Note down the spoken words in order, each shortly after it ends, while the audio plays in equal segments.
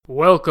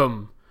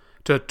Welcome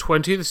to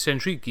 20th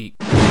Century Geek.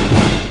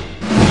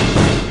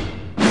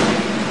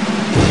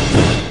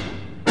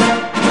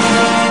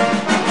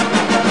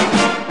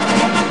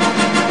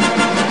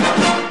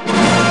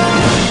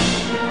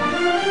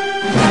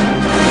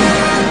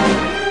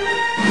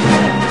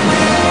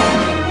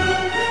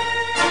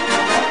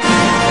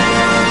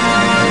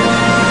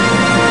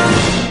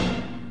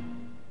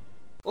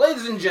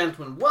 Ladies and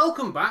gentlemen,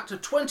 welcome back to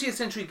 20th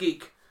Century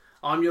Geek.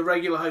 I'm your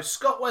regular host,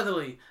 Scott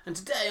Weatherly, and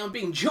today I'm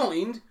being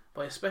joined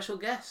by a special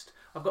guest.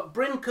 I've got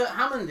Bryn Kurt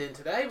Hammond in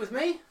today with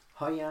me.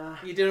 Hiya.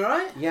 You doing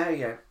alright?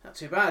 Yeah. Not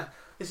too bad.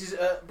 This is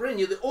Bryn,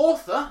 you're the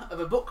author of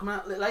a book coming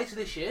out later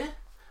this year,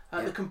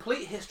 The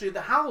Complete History of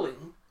the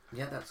Howling.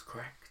 Yeah, that's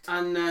correct.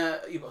 And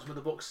you've got some other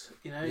books,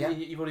 you've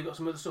already got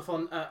some other stuff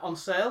on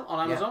sale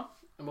on Amazon,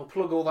 and we'll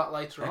plug all that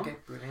later on. Okay,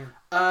 brilliant.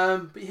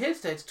 But you're here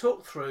today to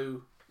talk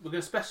through, we're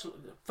going to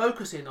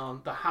focus in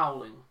on the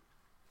Howling,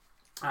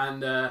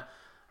 and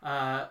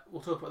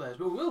we'll talk about those.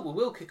 But we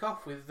will kick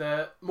off with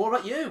more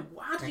about you.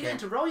 How did you get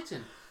into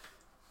writing?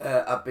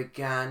 I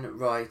began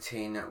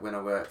writing when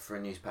I worked for a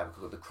newspaper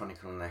called the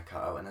Chronicle and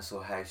Echo, and I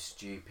saw how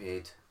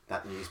stupid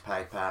that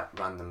newspaper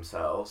ran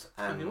themselves.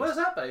 And where's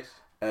that based?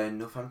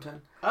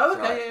 Northampton. Oh,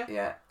 okay,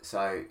 Yeah,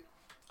 so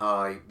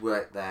I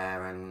worked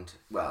there, and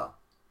well,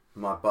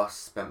 my boss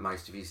spent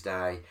most of his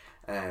day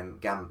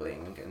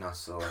gambling, and I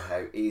saw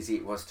how easy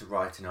it was to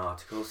write an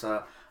article.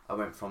 So I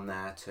went from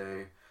there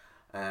to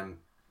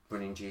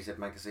running GZ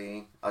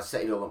magazine. I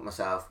set it all up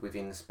myself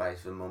within the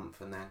space of a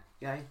month, and then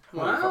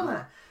went from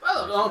there.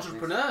 Well, an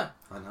entrepreneur.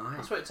 I know.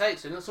 That's what it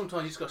takes. And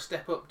sometimes you just got to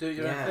step up, do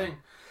your own thing.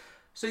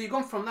 So you've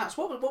gone from that.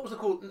 So what was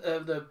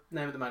the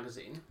name of the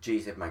magazine?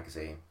 GZ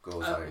magazine,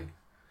 Gorzo.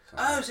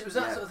 So it was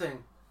that sort of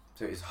thing.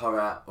 So it was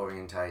horror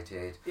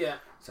orientated. Yeah.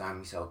 So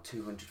we sold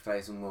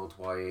 200,000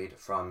 worldwide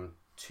from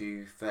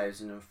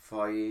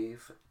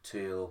 2005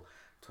 till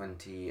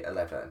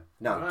 2011.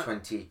 No,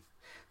 right.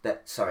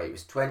 It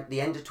was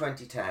the end of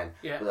 2010.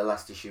 Yeah. But the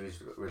last issue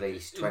was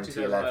released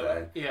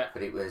 2011. Yeah.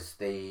 But it was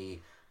the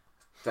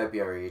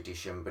February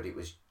edition, but it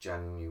was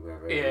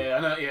January. Yeah, I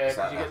know. Yeah,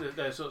 because you get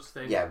those sorts of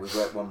things. Yeah, we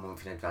worked 1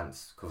 month in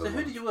advance. So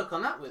who did you work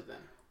on that with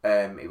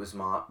then? It was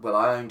I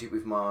owned it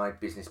with my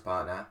business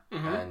partner,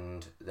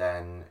 and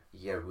then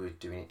we were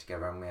doing it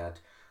together, and we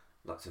had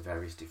lots of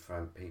various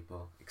different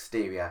people,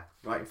 exterior,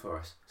 writing for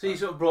us. So you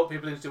sort of brought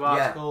people in to do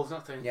articles,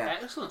 nothing. Yeah,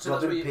 excellent. So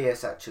Robin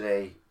Pierce,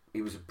 actually,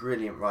 he was a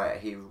brilliant writer.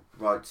 He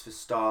writes for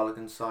Starlog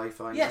and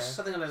Sci-Fi. Yes,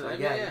 I think I know that.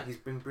 Yeah, he's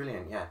been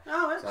brilliant. Yeah.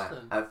 Oh,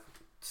 excellent. So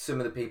some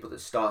of the people that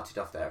started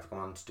off there have gone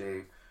on to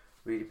do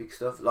really big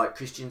stuff, like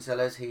Christian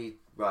Sellers. He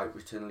wrote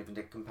Return of the Living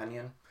Dead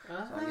Companion.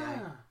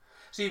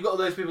 So you've got all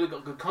those people who've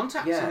got good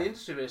contacts in the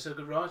industry, really, so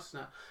good writers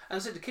now.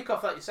 And so to kick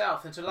off that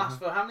yourself, and to last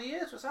for how many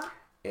years was that?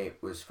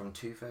 It was from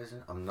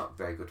 2000. I'm not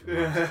very good with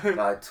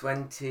maths.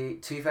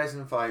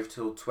 2005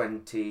 till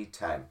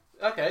 2010.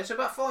 Okay, so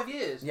about 5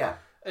 years. Yeah.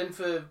 And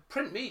for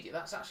print media,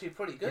 that's actually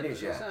pretty good. It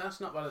is, yeah. That's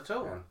not bad at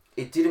all. Yeah.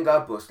 It didn't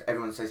go bust.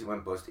 Everyone says it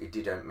went bust. It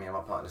didn't. Me and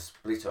my partner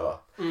split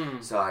up.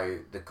 So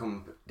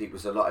it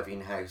was a lot of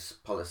in-house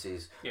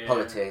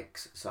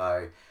politics.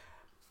 So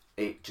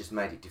it just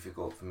made it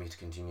difficult for me to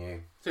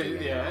continue. So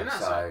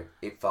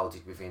it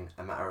folded within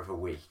a matter of a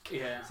week.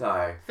 Yeah.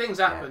 So things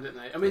happen,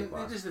 didn't they? I mean,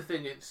 this is the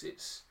thing.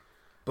 It's.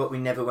 But we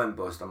never went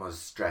bust. I was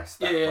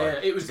stressed.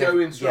 It was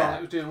going strong. Yeah.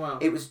 It was doing well.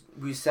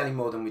 We were selling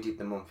more than we did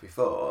the month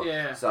before.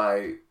 Yeah.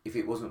 So if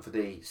it wasn't for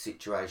the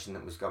situation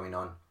that was going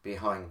on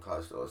behind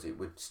closed doors, it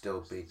would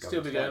still be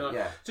going on.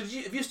 Yeah. So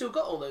have you still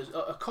got all those?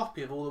 A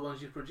copy of all the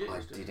ones you produced? I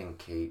didn't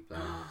keep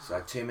them.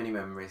 So too many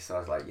memories. So I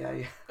was like, yeah.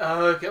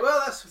 Oh, okay.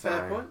 Well, that's a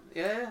fair point.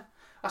 Yeah.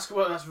 That's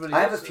really.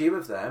 I have a few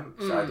of them.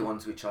 So the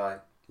ones which I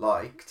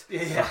liked.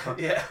 Yeah.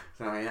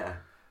 So yeah.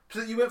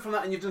 So you went from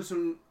that, and you've done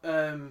some. I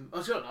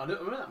don't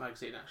remember that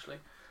magazine actually.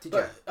 Did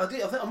you? I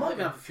did. I think I might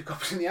even have a few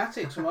copies in the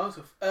attic. Some other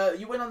stuff.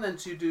 You went on then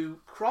to do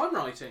crime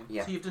writing.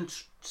 Yeah. So you've done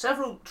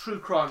several true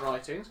crime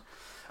writings.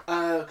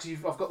 Because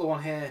I've got the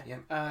one here.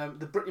 Yeah.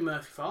 The Brittany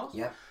Murphy Files.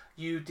 Yeah.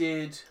 You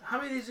did. How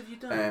many of these have you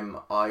done?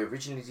 I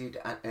originally did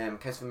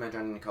Case of Murder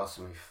and Nicole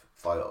Smith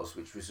Files,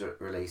 which was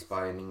released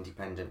by an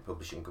independent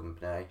publishing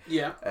company.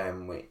 Yeah.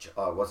 Which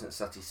I wasn't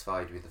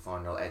satisfied with the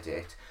final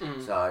edit.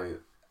 So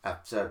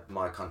after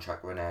my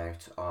contract ran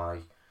out,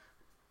 I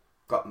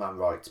got my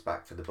rights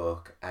back for the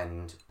book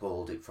and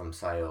pulled it from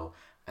sale.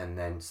 And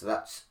then, so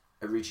that's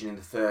originally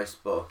the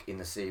first book in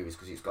the series,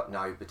 because it's got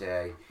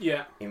nobody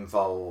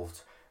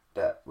involved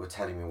that were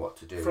telling me what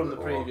to do from the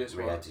previous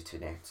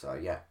re-editing it. So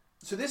yeah.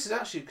 So this is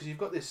actually, because you've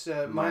got this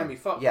Miami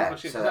Fox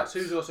publishing, so that's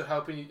who's also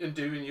helping you and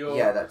doing your...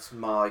 Yeah, that's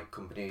my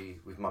company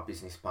with my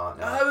business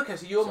partner. Oh, okay,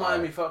 so you're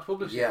Miami Fox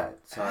Publishing. Yeah,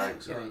 so...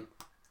 Excellent.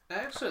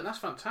 Excellent, that's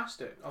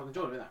fantastic. I'll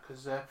enjoy doing that,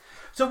 because...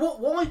 So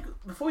why,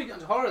 before you get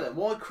into horror then,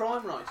 why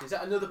crime writing? Is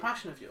that another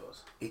passion of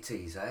yours? It's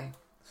easy.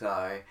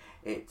 So,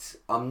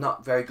 I'm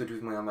not very good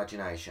with my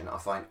imagination.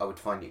 I would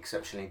find it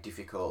exceptionally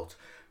difficult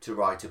to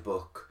write a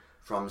book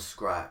from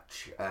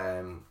scratch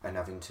and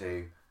having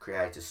to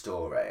create a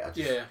story.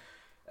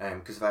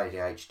 Because of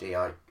ADHD,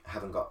 I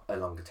haven't got a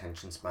long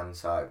attention span,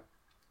 so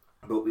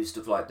But with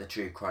stuff like the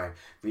true crime,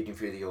 reading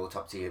through the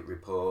autopsy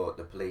report,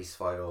 the police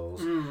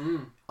files,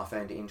 I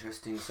found it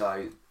interesting.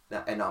 So,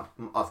 and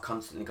I've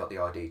constantly got the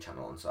ID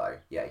channel on. So,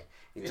 yeah,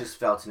 it just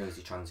felt an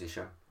easy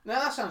transition. No,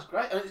 that sounds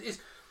great. It's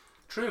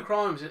true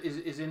crimes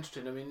is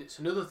interesting. I mean, it's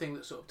another thing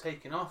that's sort of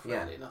taken off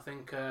really, and I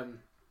think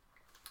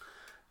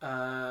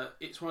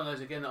it's one of those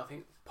again that I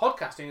think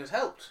podcasting has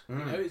helped. You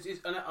know,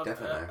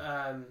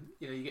 Definitely.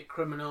 You know, you get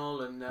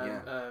Criminal and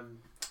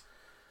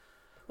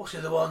what's the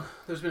other one?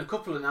 There's been a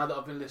couple of now that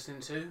I've been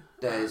listening to.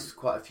 There's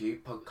quite a few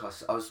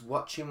podcasts. I was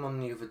watching one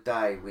the other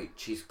day,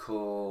 which is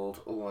called,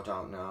 I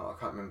don't know, I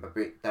can't remember,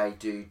 but they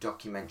do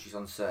documentaries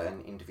on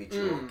certain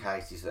individual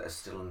cases that are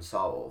still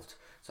unsolved.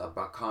 So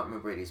I can't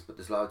remember what it is, but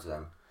there's loads of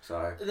them.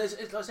 So there's,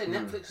 like I say,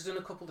 Netflix has done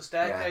a couple of the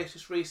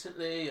staircases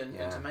recently, and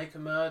To Make a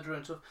Murderer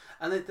and stuff.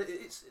 And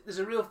there's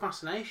a real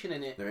fascination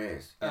in it. There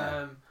is.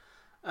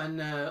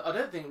 And I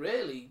don't think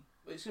really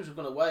it seems to have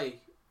gone away.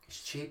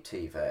 It's cheap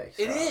TV.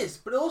 So. It is,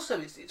 but also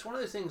it's one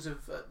of those things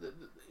of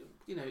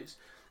you know,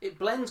 it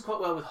blends quite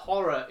well with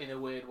horror in a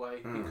weird way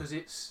because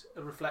it's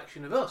a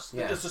reflection of us,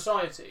 the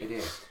society. It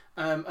is.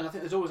 And I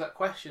think there's always that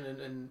question,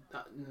 and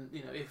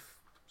you know, if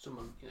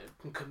someone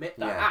can commit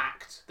that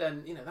act,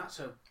 then that's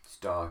it's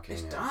dark.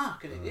 It's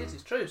dark, and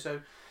it's true.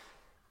 So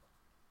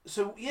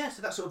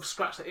that sort of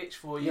scratched that itch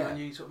for you, and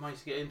you sort of managed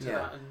to get into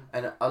that.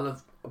 And I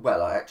love.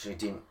 Well, I actually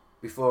didn't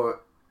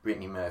before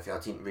Brittany Murphy. I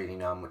didn't really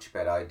know much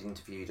about her. I'd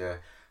interviewed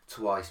her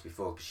twice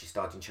before because she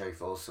starred in Cherry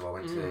Falls, so I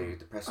went to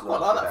the press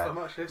launch. I like that film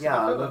actually.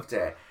 Yeah, I loved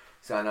it.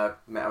 So and I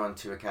met her on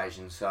 2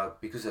 occasions. So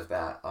because of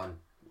that, I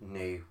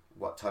knew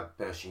what type of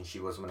person she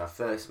was when I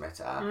first met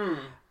her,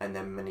 and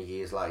then many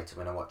years later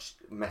when I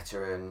met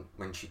her and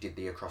when she did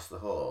the Across the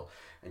Hall,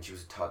 and she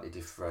was a totally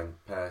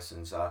different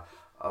person. So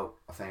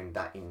I found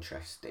that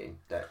interesting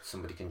that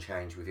somebody can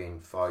change within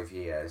 5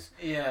 years.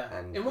 Yeah.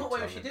 And in what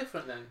way was she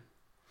different then?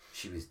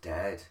 She was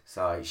dead,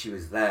 so she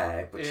was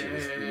there, but she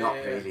was not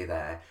really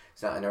there.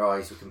 So and her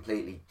eyes were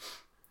completely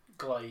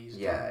glazed.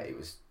 Yeah, it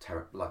was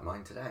terrible, like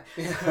mine today.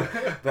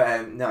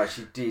 But no,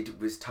 she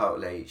was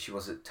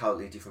a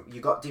totally different.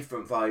 You got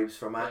different vibes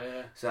from her.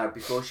 Yeah. So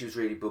before she was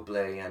really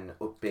bubbly and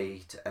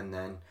upbeat, and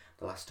then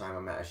the last time I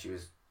met her, she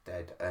was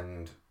dead.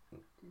 And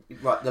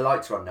right, the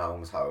lights were on. No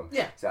one was home.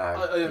 Yeah.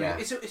 So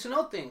it's an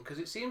odd thing because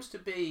it seems to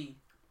be,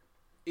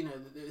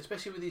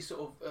 especially with these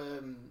sort of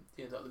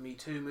like the Me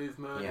Too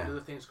movement and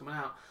other things coming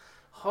out.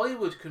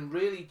 Hollywood can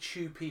really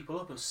chew people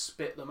up and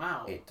spit them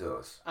out. It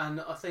does.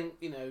 And I think,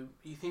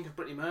 you think of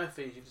Brittany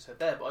Murphy, as you just said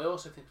there, but I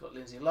also think about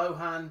Lindsay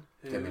Lohan.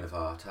 Demi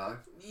Lovato.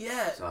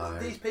 Yeah, so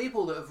these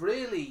people that have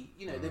really,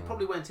 they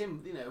probably went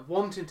in,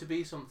 wanting to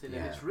be something,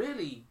 and it's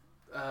really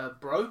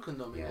broken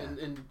them. Yeah.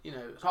 And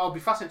so I'll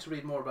be fascinated to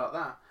read more about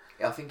that.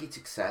 Yeah, I think it's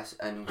success,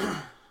 and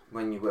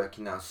when you work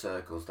in those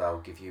circles, they'll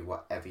give you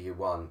whatever you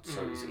want,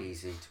 so it's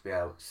easy to be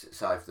able to,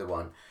 so if they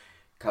want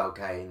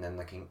cocaine, then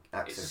they can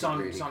access it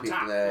really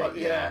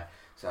quickly.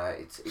 So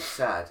it's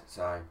sad.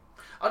 So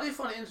I do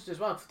find it interesting as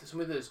well for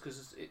some others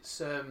because it's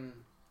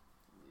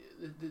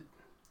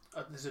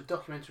there's a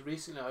documentary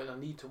recently I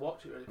need to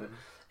watch it really, but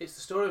it's the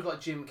story of like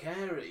Jim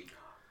Carrey,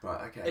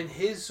 right? Okay. And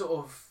his sort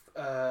of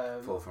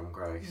fall from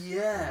grace.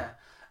 Yeah.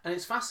 And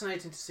it's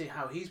fascinating to see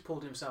how he's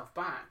pulled himself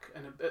back,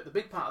 and the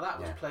big part of that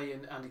was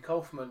playing Andy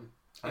Kaufman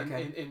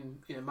in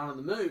Man on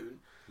the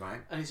Moon.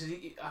 Right. And he says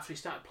after he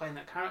started playing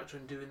that character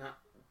and doing that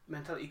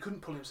mentality, he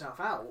couldn't pull himself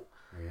out.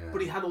 Yeah.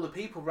 But he had all the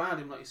people around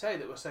him, like you say,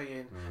 that were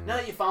saying, "No,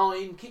 you're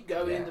fine, keep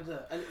going." Yeah.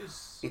 And it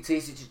was. It's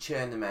easy to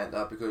churn them out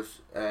though because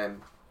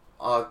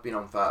I've been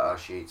on photo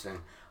shoots and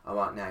I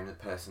won't name the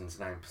person's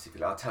name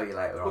specifically. I'll tell you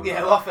later on.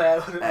 Yeah, off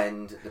air.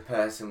 And the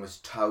person was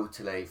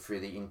totally through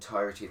the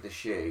entirety of the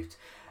shoot.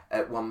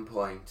 At one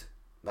point,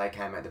 they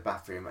came out of the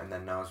bathroom and their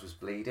nose was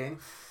bleeding.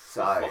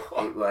 So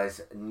it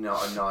was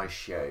not a nice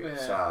shoot. Yeah.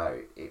 So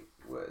it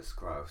was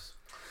gross.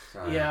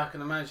 So, yeah, I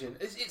can imagine.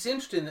 It's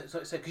interesting that,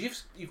 like I said,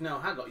 because you've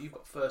now you've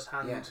got first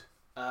hand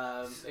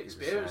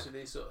experience of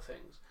these sort of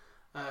things.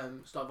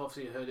 So I've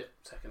obviously heard it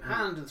second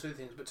hand and through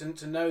things, but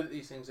to know that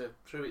these things are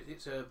true,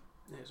 it's a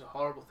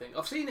horrible thing.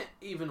 I've seen it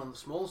even on the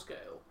small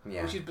scale,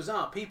 which is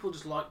bizarre. People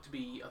just like to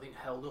be, I think,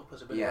 held up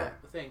as a bit of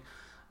the thing.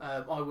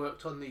 I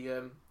worked on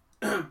the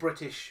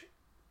British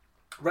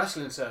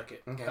wrestling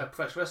circuit,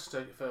 professional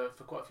wrestling circuit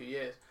for quite a few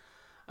years,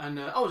 and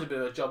I was a bit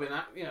of a jobbing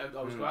act.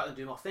 I was go out and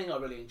do my thing. I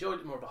really enjoyed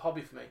it, more of a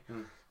hobby for me.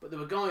 But there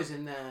were guys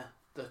in there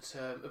that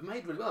have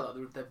made really well.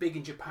 Like they're big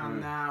in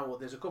Japan now, or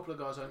there's a couple of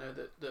guys I know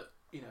that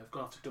have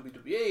gone off to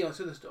WWE and this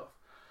other stuff,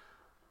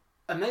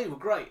 and they were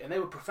great and they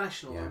were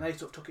professionals and they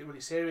sort of took it really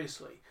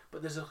seriously.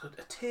 But there's a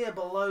tier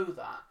below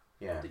that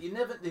that you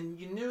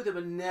knew they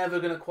were never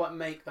going to quite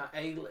make that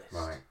A-list.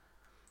 Right.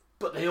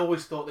 But they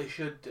always thought they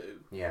should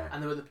do. Yeah.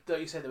 And there were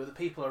there were the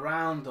people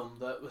around them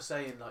that were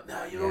saying like,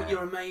 "No,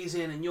 you're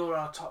amazing, and you're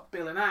our top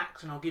billing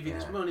act, and I'll give you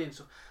this money and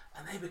stuff."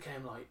 And they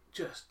became like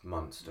just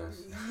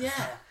monsters.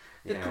 Yeah.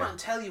 They'd come out and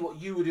tell you what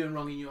you were doing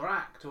wrong in your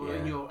act or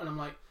in your, and I'm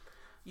like,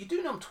 you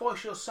do know I'm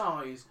twice your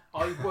size.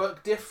 I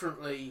work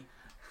differently.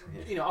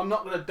 I'm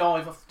not going to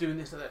dive off doing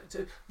this or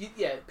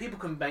that. People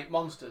can make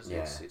monsters.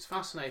 Yeah. It's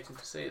fascinating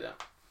to see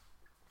that.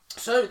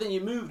 So then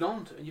you moved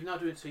on to, and you've now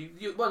doing as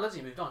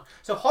you moved on.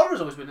 So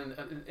horror's always been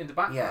in the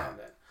background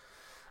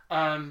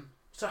then.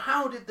 So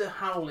how did the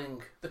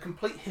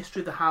complete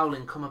history of the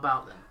Howling come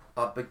about then?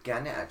 I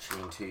began it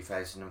actually in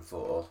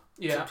 2004.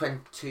 Yeah. So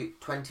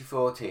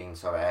 2014,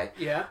 sorry.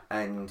 Yeah.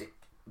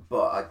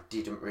 But I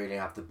didn't really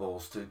have the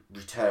balls to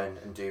return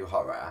and do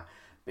horror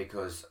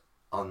because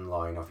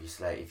online,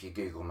 obviously, if you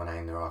Google my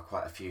name, there are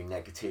quite a few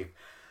negative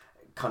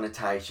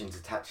connotations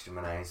attached to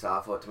my name. So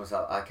I thought to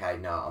myself, okay,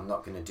 no, I'm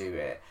not going to do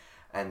it.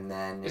 And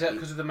then is that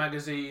because of the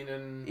magazine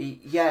and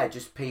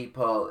just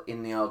people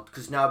in the old,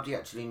 because nobody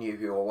actually knew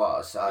who I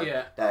was.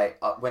 So they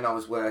when I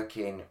was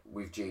working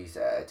with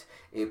GZ,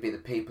 it'd be the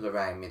people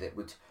around me that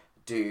would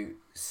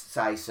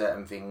say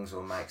certain things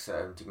or make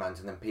certain demands,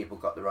 and then people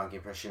got the wrong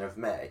impression of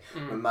me.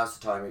 When most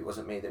of the time it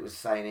wasn't me that was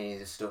saying any of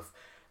the stuff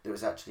that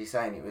was actually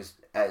saying. It was,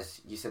 as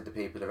you said, the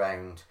people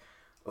around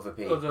other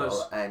people.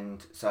 Others.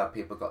 And so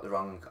people got the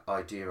wrong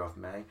idea of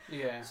me.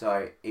 Yeah.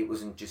 So it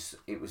wasn't just,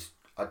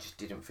 I just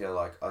didn't feel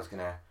like I was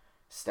going to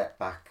step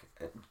back,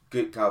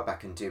 go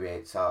back and do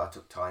it. So I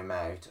took time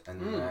out,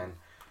 and then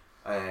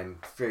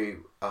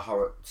through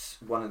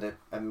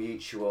a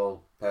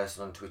mutual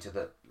person on Twitter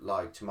that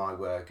liked my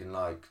work and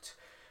liked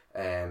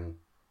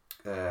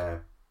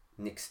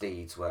Nick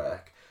Steed's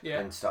work,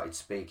 and started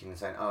speaking and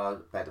saying,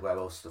 about the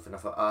werewolf stuff, and I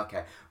thought,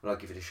 okay, well, I'll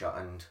give it a shot,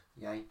 and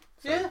yay.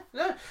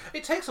 So,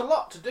 it takes a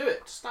lot to do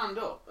it, to stand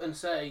up and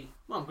say,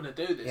 well, I'm going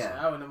to do this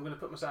now, and I'm going to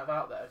put myself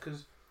out there,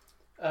 because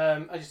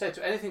as you say,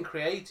 to anything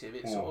creative,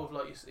 it's sort of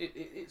like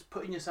it's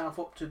putting yourself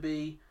up to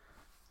be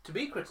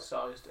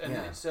criticised, and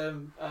it's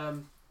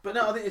but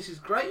no, I think this is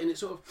great, and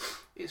it's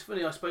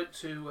funny. I spoke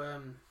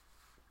to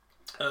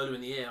earlier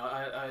in the year.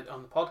 I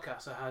on the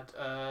podcast I had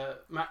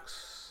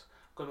Max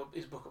got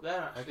his book up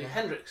there actually. Okay.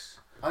 Hendrix.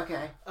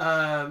 Okay.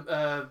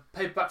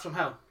 Paperback from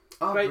Hell.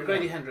 Oh,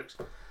 Grady Hendrix,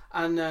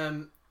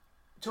 and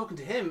talking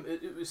to him,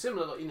 it was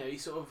similar. Like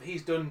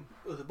he's done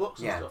other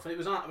books and stuff, and it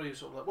was like he was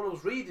sort of like, well, I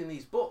was reading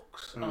these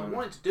books and I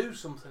wanted to do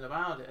something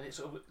about it, and it's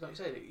sort of like you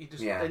say, you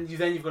just then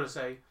you've got to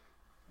say,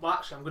 well,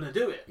 actually, I'm going to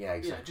do it. Yeah,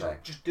 exactly.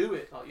 Just do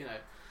it,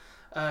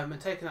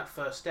 and taking that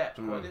first step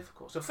is quite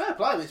difficult. So fair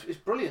play, it's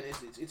brilliant.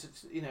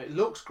 It's it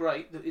looks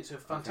great. It's a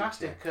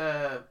fantastic.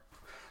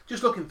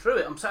 Just looking through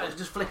it, I'm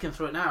just flicking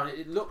through it now.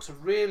 It looks a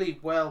really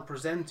well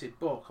presented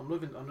book. I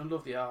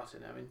love the art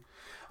in it. I mean,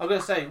 I'm going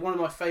to say one of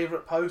my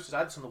favourite posters. I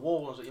had this on the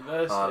wall when I was at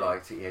university. I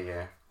liked it.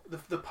 Yeah.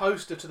 The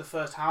poster to the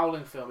first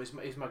Howling film is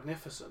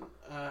magnificent.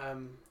 A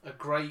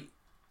great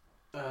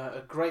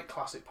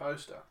classic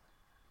poster.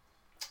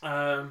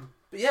 But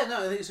yeah,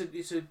 no,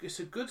 it's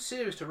a good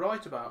series to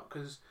write about,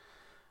 because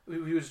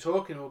we were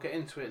talking. We'll get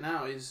into it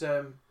now. Is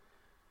the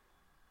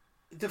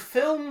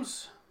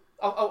films?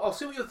 I'll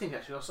see what you think.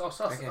 Actually,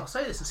 I'll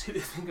say this and see what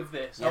you think of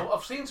this. Yeah.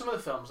 I've seen some of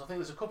the films. I think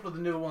there's a couple of the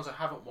newer ones I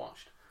haven't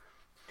watched,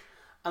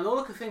 and all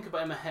I can think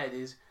about in my head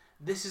is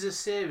this is a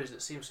series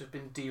that seems to have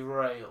been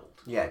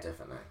derailed. Yeah,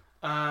 definitely.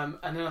 And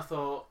then I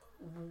thought,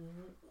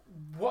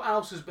 what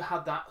else has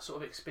had that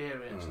sort of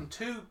experience? And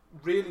two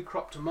really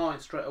cropped to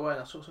mind straight away.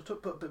 And I sort of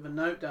put a bit of a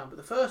note down. But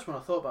the first one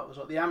I thought about was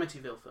like the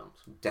Amityville films.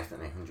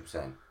 Definitely,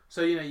 100%.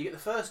 So you get the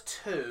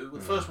first two.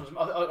 Well, the first one,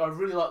 I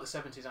really like the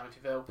 70s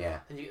Amityville. Yeah.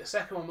 And you get the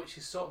second one, which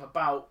is sort of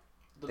about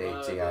the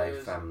DA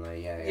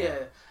family.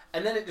 Yeah.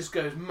 And then it just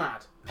goes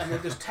mad, and they're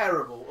just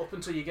terrible up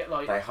until you get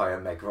like they hire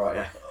Meg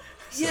Ryan.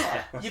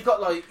 Yeah, you've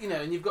got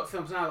and you've got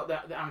films now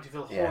like the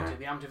Amityville Haunted,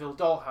 the Amityville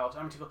Dollhouse,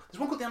 There's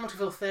one called the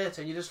Amityville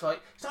Theatre, and you're just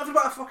like, it's not even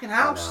about a fucking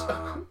house.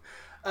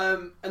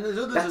 And there's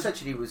others. That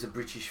actually was a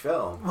British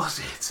film. Was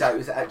it? So it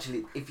was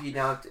actually,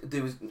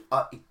 there was,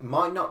 it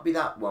might not be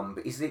that one,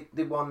 but is it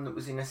the one that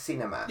was in a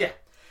cinema? Yeah.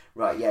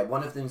 Right, yeah.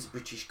 One of them's a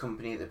British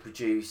company that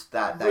produced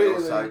that. They Really?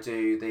 also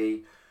do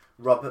the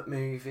Robert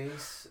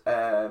movies.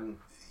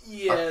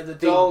 The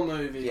doll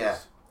movies. Yeah.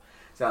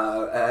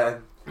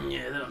 So.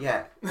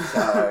 Yeah.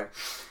 So.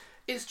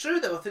 It's true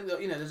though. I think that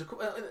there's a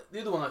couple.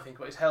 The other one I think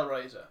about is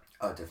Hellraiser.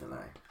 Oh, definitely.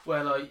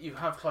 Where you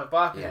have Clive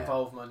Barker's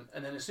involvement,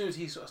 and then as soon as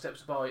he sort of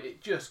steps by,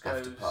 it just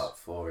goes. After part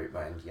 4, it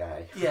went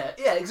yay. Yeah,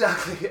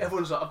 exactly.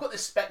 Everyone's like, I've got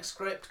this spec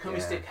script. Can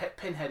we stick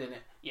Pinhead in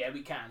it? Yeah,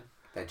 we can.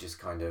 They're just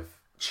kind of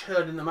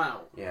churning them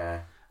out.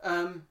 Yeah.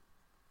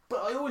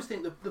 But I always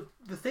think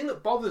the thing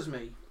that bothers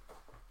me.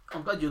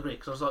 I'm glad you agree,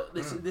 because I was like,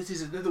 this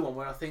is another one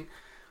where I think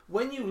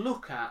when you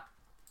look at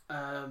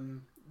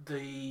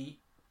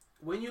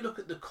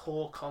the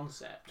core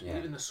concept,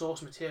 even the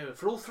source material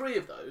for all three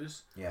of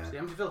those, so the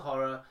Amityville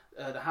Horror,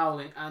 the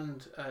Howling,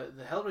 and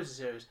the Hellraiser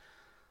series,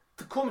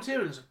 the core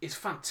material is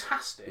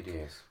fantastic. It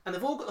is, and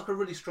they've all got like a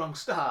really strong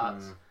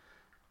start,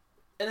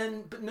 and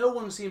then but no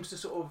one seems to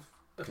sort of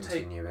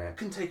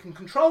taken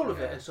control of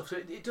it and stuff. So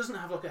it doesn't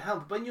have like a helm.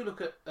 But when you look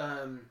at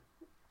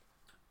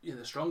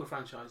the stronger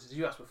franchises,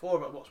 you asked before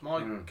about what's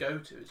my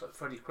go-to. It's like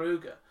Freddy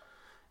Krueger.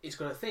 It's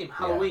got a theme.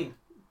 Halloween.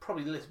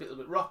 Probably a little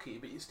bit rocky,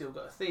 but you still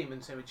got a theme,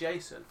 and same with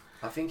Jason.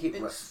 I think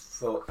it was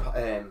for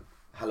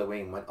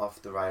Halloween went off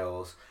the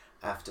rails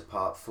after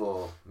part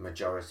 4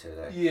 majority.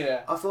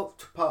 Yeah. I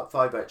thought part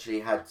 5 actually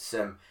had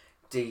some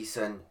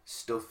decent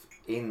stuff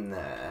in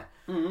there,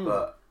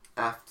 but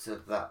after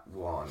that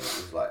one, it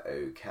was like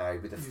okay.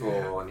 With the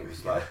 4 and it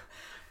was like,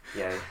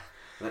 yeah,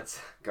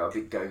 let's go a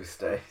bit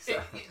ghosty.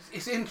 So.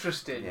 It's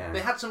interesting. Yeah. They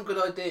had some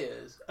good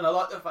ideas, and I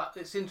like the fact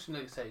it's interesting.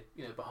 Like you say,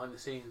 behind the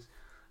scenes,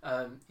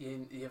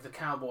 you have the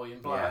cowboy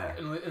in black,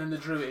 and then the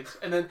druids,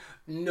 and then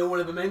no one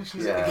ever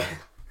mentions it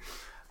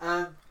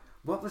again.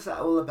 What was that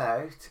all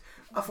about?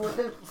 I thought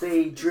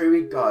the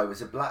druid guy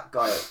was a black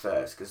guy at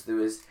first because there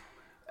was.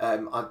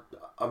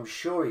 I'm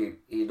sure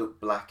he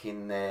looked black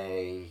in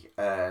the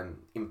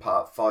in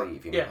part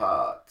 5 in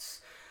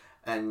parts,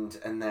 and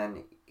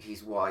then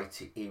he's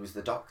white. He was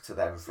the doctor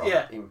then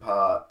in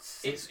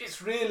parts.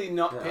 It's really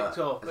not picked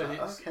up. And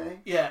it's, okay.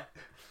 Yeah,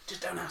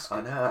 just don't ask.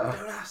 I know.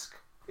 Don't ask.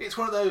 It's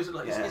one of those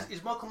like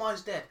is Michael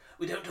Myers dead?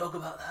 We don't talk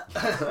about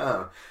that.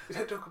 No. We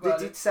don't talk about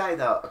They did say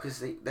that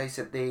because they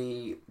said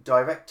the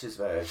director's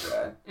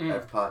version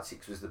of part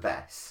 6 was the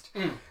best.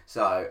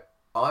 So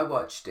I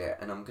watched it,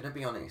 and I'm going to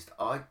be honest,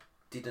 I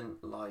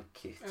didn't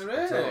like it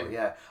at all.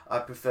 Yeah, I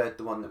preferred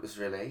the one that was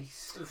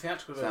released. The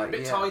theatrical version, a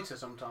bit tighter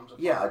sometimes.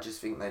 I just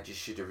think they just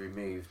should have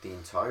removed the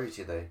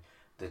entirety of the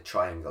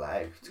triangle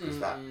out because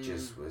that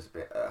just was a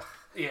bit.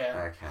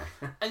 Yeah. Okay.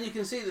 And you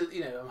can see that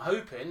I'm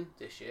hoping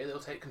this year they'll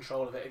take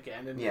control of it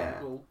again, and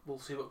we'll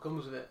see what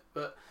comes of it.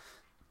 But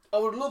I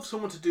would love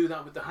someone to do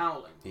that with The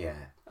Howling. Yeah.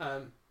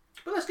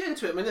 But let's get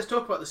into it. I mean, let's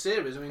talk about the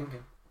series. I mean,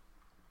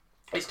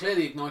 it's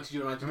clearly ignited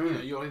your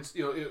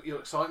your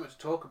excitement to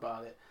talk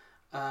about it.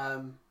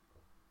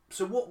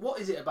 So what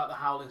is it about the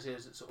Howling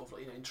series that sort of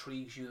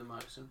intrigues you the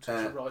most and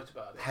to write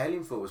about it?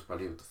 Howling 4 was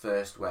probably the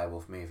first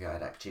werewolf movie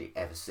I'd actually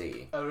ever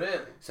seen. Oh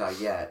really? So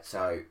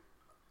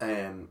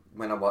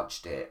when I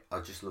watched it, I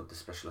just loved the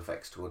special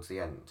effects towards the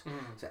end.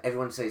 So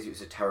everyone says it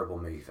was a terrible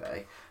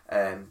movie,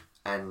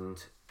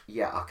 and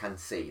yeah, I can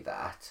see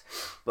that,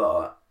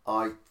 but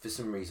for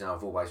some reason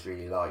I've always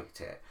really liked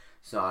it.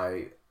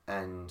 So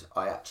and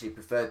I actually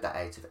preferred that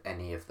out of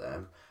any of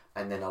them,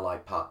 and then I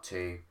like part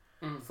 2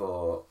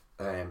 for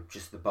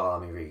just the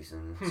balmy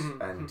reasons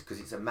and because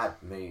it's a mad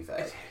movie.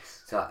 It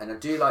is. So and I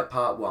do like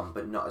part 1,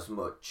 but not as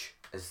much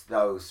as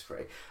those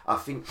 3. I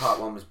think part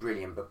 1 was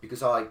brilliant, but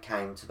because I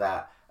came to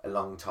that a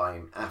long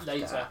time after,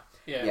 later,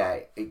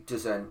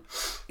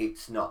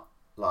 it's not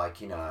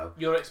like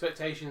your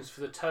expectations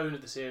for the tone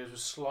of the series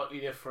was slightly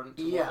different.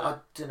 I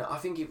don't know. I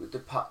think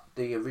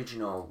the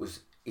original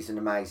is an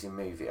amazing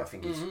movie. I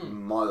think it's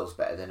miles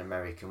better than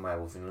American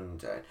Werewolf in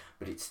London,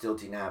 but it still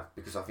didn't have,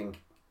 because I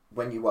think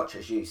when you watch,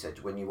 as you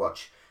said, when you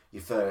watch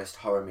your first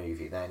horror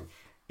movie, then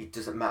it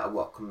doesn't matter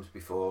what comes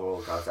before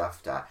or goes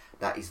after.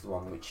 That is the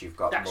one which you've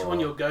got. That's more. One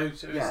you'll go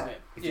to, isn't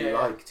it? If you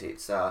liked it,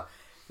 so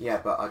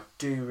but I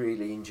do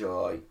really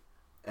enjoy.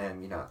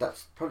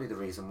 That's probably the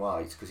reason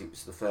why. It's because it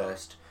was the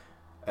first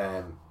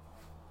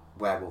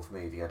werewolf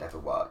movie I'd ever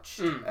watched,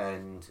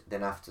 and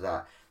then after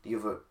that, the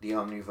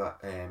only other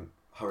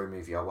horror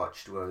movie I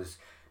watched was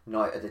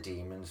Night of the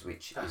Demons,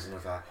 which is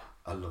another.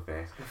 I love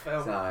it.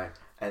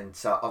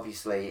 So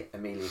obviously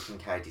Amelia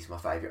Kincaid is my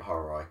favourite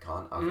horror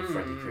icon over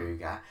Freddy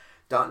Krueger.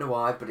 Don't know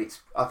why, but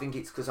I think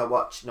it's because I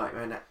watched Night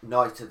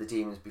of the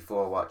Demons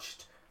before I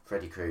watched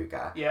Freddy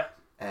Krueger. Yeah.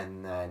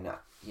 And then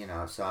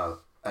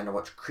and I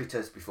watched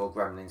Critters before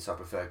Gremlins, so I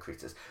prefer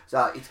Critters.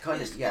 So it's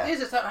kind of It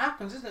is. That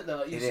happens, isn't it?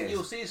 Though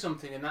you'll see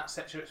something and that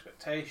sets your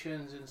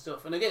expectations and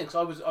stuff. And again, because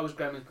I was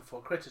Gremlins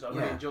before Critters, I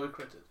really enjoyed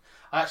Critters.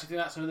 I actually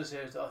think that's another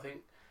series that I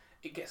think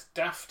it gets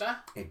dafter.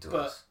 It does.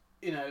 But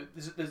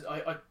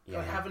I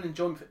have an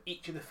enjoyment for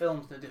each of the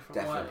films in a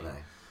different way.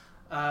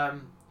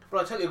 But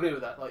I totally agree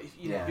with that. Like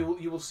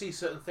you will see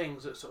certain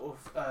things that sort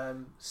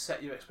of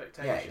set your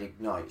expectations. Yeah, it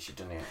ignites you,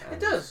 doesn't it?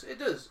 It does. It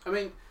does. I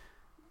mean,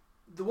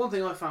 the one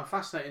thing I found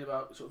fascinating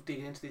about sort of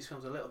digging into these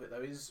films a little bit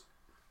though is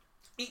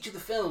each of the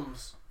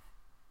films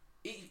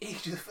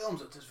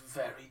are just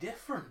very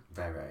different.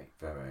 Very,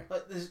 very.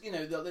 Like there's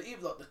even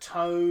like the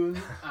tone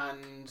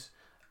and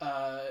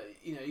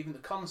even the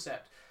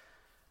concept.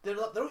 They're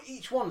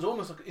each one's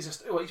almost like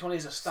each one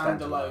is a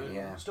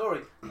standalone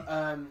story,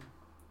 and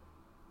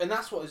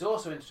that's what is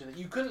also interesting, that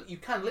you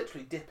can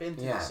literally dip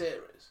into the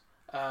series,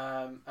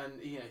 and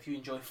if you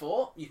enjoy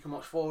 4, you can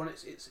watch 4 and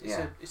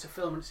it's a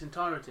film in its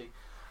entirety,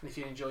 and if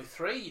you enjoy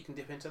 3, you can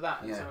dip into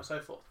that, and so on and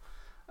so forth,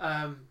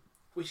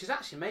 which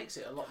actually makes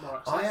it a lot more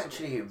accessible. I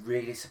actually am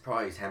really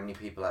surprised how many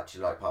people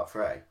actually like part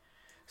 3.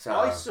 So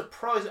I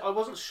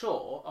wasn't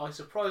sure. I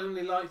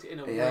surprisingly liked it in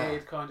a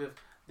weird kind of,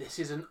 this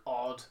is an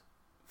odd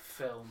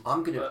film.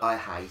 I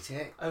hate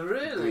it. Oh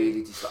really?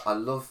 Really I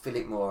love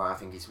Philip Moore. I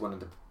think he's one of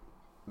the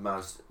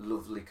most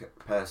lovely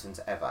persons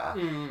ever.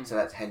 So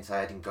that's hence I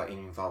hadn't got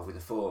involved with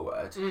the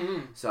forward.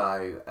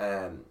 So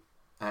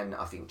and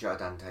I think Joe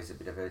Dante's a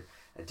bit of a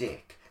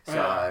dick.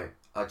 So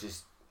I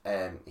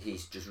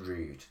he's just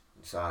rude.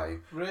 So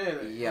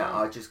really, yeah,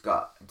 I just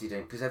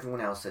didn't, because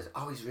everyone else says,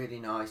 oh, he's really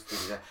nice,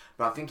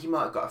 but I think he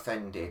might have got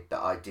offended that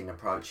I didn't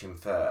approach him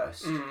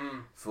first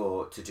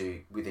to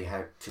do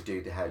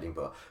the howling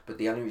book. But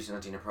the only reason I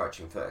didn't approach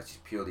him first is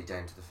purely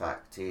down to the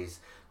fact is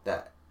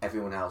that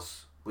everyone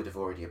else would have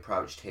already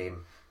approached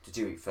him to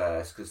do it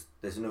first, because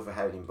there's another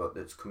howling book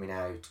that's coming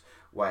out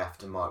way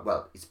after mine.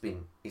 Well, it's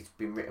been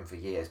written for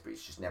years, but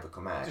it's just never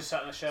come out. Just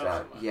sat on the shelf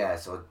somewhere. Yeah,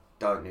 so I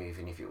don't know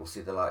even if it will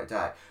see the light of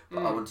day. But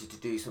I wanted to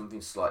do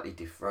something slightly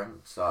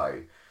different,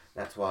 so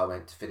that's why I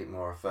went to Philip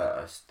Mora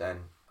first,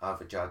 then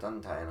over Joe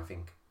Dante, and I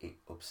think it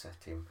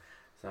upset him.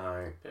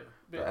 So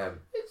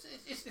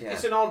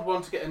it's an odd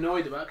one to get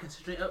annoyed about,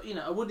 considering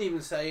I wouldn't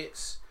even say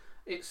it's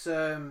if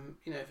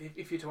you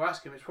were to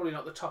ask him, it's probably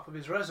not the top of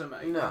his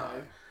resume.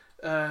 No.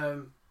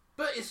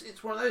 But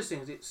it's one of those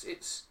things.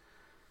 It's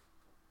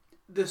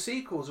the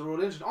sequels are all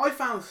interesting. I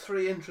found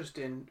 3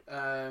 interesting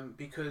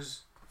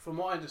because, from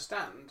what I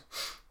understand,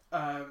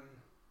 I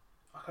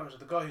can't remember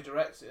the guy who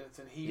directed it,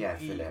 and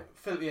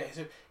Philip.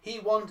 So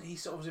he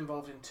sort of was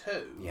involved in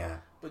 2. Yeah.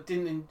 But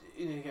didn't.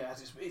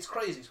 It's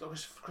crazy. It's got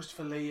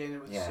Christopher Lee in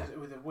it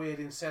with a weird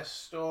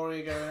incest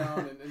story going on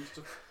and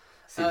stuff.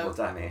 Simple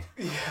Danny.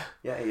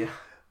 Yeah.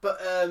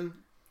 But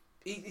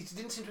he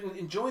didn't seem to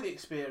enjoy the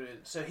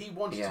experience, so he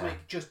wanted to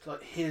make just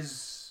like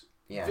his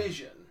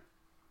vision.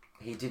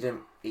 He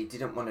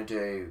didn't want to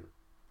do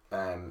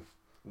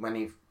when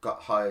he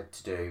got hired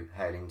to do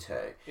Howling 2.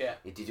 Yeah.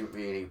 He didn't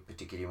really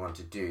particularly want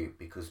to do,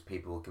 because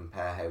people will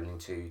compare Howling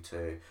 2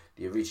 to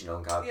the original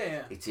and go,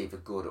 it's either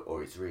good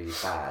or it's really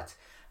bad,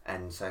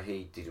 and so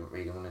he didn't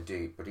really want to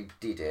do it, but he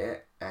did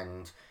it,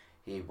 and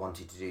he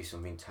wanted to do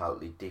something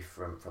totally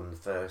different from the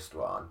first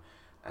one,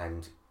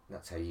 and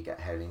that's how you get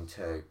Howling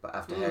 2. But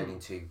after Howling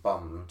 2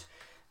 bombed,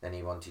 then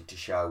he wanted to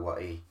show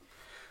what he...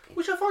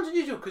 Which I find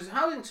unusual, because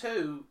Howling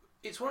 2,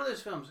 it's one of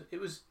those films, it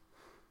was...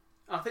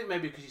 I think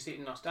maybe because you see it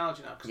in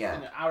nostalgia now, because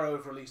Arrow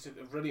have released a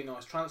really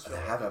nice transfer.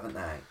 They have, haven't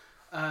they?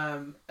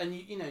 And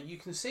you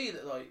can see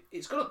that like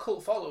it's got a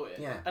cult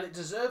following, and it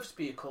deserves to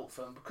be a cult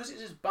film because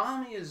it's as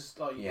balmy as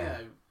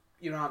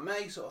your Aunt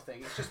May sort of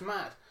thing. It's just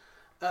mad.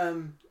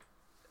 And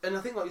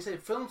I think, like you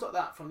said, films like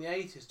that from the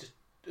 80s just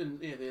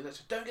they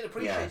don't get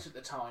appreciated at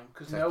the time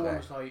because no one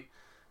was like.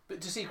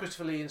 But to see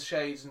Christopher Lee in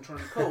shades and trying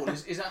to be cool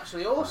is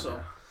actually awesome.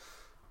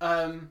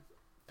 But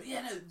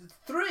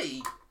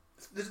 3.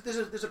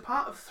 There's a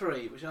part of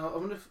 3 which I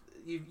wonder if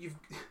you've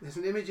there's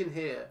an image in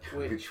here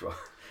which one?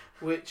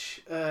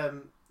 Which I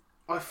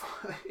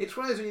find, it's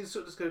one of those when you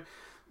sort of just go,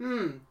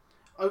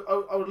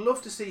 I would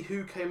love to see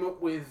who came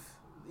up with,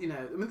 I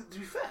mean, to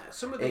be fair,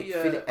 some of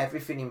the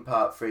everything in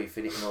part 3,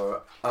 Philip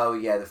Mora. Oh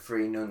yeah, the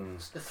 3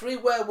 nuns. The 3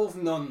 werewolf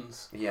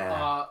nuns.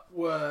 Yeah.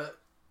 Were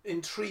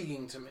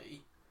intriguing to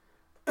me.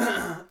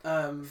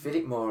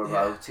 Philip Mora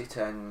wrote it,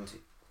 and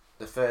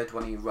the 3rd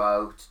one he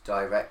wrote,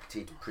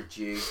 directed,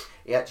 produced.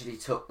 He actually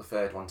took the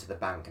 3rd one to the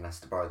bank and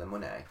asked to borrow the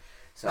money,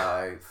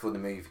 so for the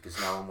movie, because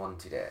no one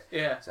wanted it.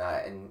 Yeah. So,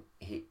 and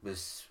he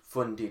was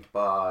funded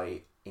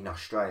in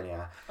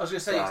Australia. I was going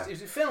to say,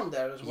 is it filmed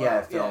there as well?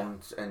 Yeah,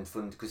 filmed and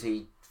funded, because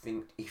he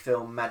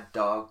filmed Mad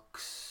Dog,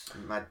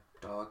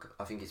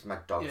 I think it's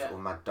Mad Dogs or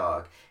Mad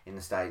Dog in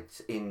the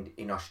States,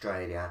 in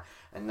Australia,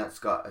 and that's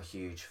got a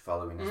huge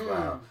following as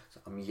well.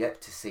 So I'm yet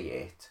to see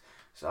it.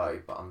 So,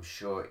 but I'm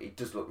sure it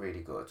does look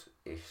really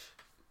good-ish.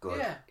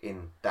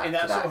 In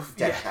that sort of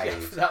decade.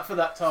 For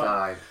that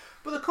time. So,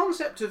 but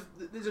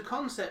there's a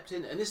concept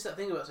in, and this is that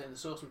thing about saying the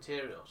source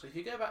material. So if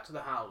you go back to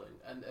the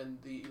Howling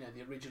and the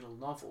the original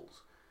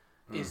novels,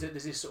 is that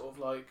there's this sort of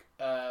like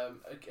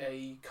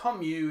a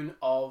commune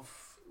of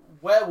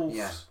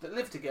werewolves that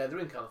live together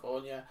in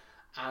California,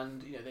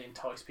 and they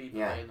entice people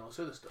in and all this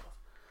other stuff.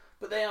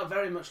 But they are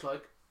very much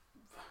like,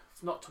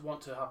 not to want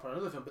to harp on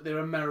another film, but they're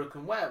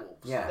American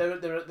werewolves. Yeah. They're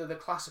the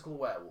classical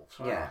werewolves,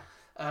 right?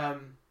 Yeah.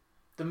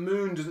 The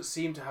moon doesn't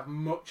seem to have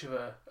much of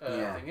a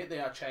thing. They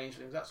are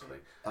changelings, that sort of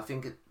thing. I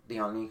think the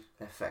only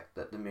effect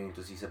that the moon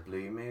does is a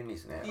blue moon,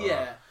 isn't it?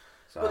 Yeah.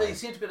 But they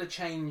seem to be able to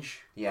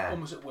change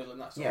almost at will and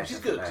that sort of thing, which is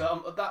good,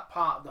 because that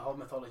part of the whole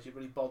mythology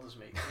really bothers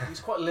me. It's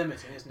quite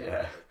limiting, isn't it?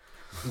 Really?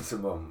 Once a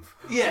month.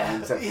 Yeah,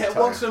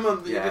 once a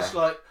month you're just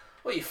like,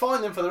 well, you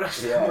find them for the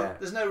rest of the month.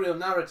 There's no real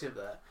narrative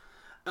there.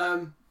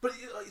 But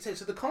like you say,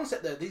 so the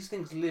concept there, these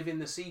things live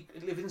in secret,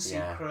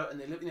 and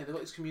they live, they've got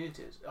these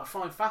communities. I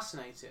find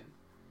fascinating,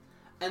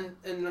 and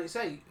like you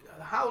say,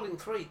 Howling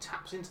 3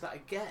 taps into that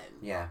again.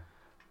 Yeah.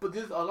 But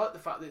I like the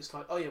fact that it's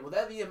like, oh yeah, well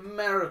they're the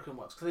American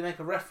ones because they make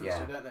a reference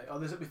to it, don't they? Oh,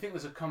 we think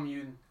there's a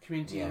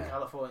community in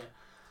California,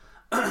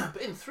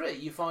 but in 3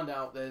 you find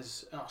out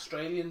there's an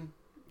Australian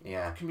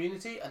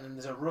community and then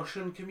there's a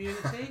Russian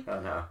community. Oh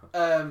no.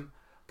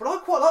 But I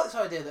quite like this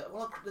idea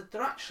that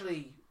they're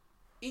actually.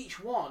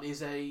 Each one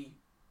is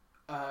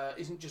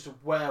isn't just a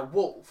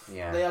werewolf.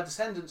 Yeah. They are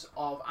descendants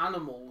of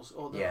animals,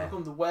 or they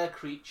become the were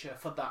creature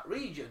for that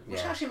region,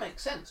 which actually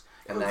makes sense.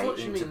 And they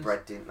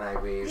interbred, didn't they,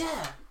 with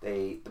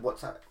the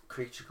what's that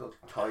creature called?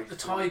 The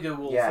tiger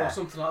wolf or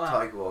something like that.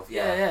 Tiger wolf,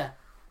 yeah.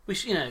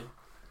 Which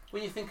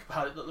when you think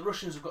about it, that the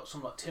Russians have got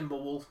something like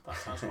Timberwolf, that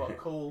sounds quite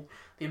cool.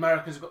 The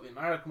Americans have got the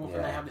American wolf,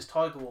 and they have this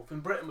tiger wolf. In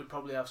Britain, we'd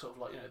probably have sort of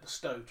like, the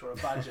stoat or a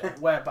badger,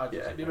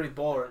 were-badgers. It'd be really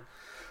boring.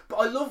 But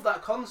I love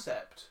that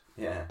concept.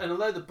 Yeah. And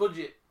although the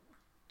budget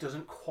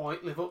doesn't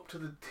quite live up to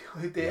the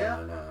idea,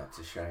 Yeah, no, it's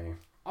a shame.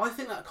 I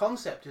think that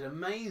concept is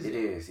amazing. It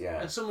is,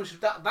 yeah. And someone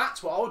should.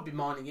 That's what I would be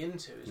mining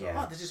into. Is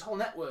like, there's this whole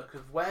network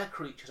of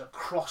were-creatures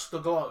across the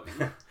globe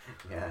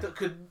that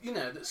could,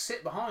 that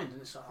sit behind,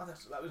 and it's like,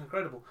 that was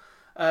incredible.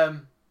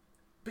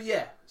 But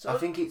yeah, so I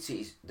think it's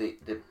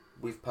the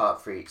with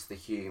part 3, it's the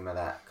humour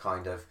that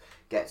kind of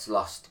gets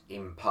lost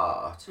in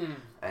part,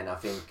 and I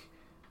think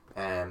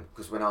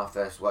because when I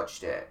first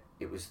watched it,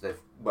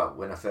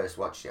 when I first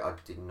watched it, I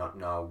did not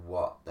know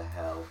what the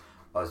hell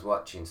I was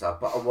watching,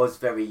 but I was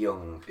very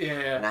young.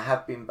 Yeah. And I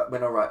have been, but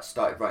when I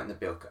started writing the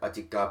book, I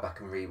did go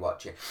back and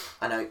rewatch it,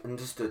 and I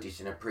understood it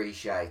and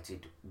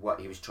appreciated what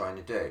he was trying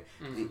to do.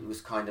 It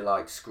was kind of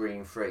like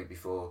Scream 3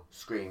 before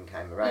Scream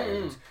came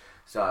around.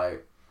 So.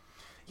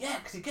 Yeah,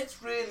 because it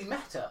gets really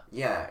meta.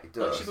 Yeah, it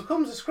does. Like, she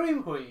becomes a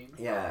Scream Queen.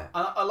 Yeah.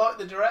 I like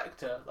the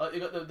director. Like, you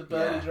got the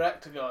burly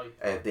director guy.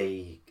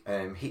 The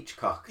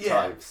Hitchcock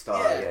type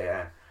style.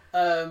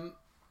 Yeah.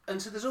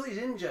 And so there's all these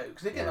in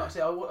jokes. Again, like I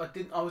say,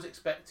 I was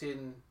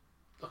expecting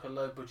like a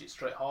low budget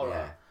straight horror.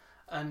 Yeah.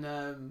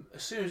 And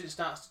as soon as it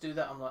starts to do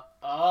that, I'm like,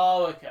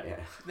 oh, okay. Yeah.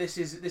 This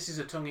is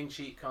a tongue in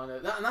cheek kind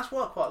of, and that's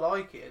why I quite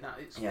like it. And that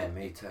it's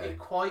me too.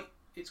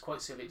 It's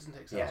quite silly. It doesn't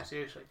take itself too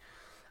seriously.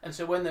 And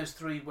so when those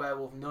 3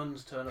 werewolf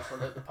nuns turn up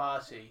at the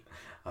party,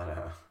 I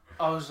know.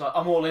 I was like,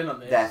 I'm all in on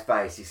this. Their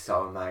face is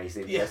so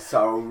amazing. Yeah. They're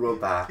so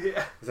rubber.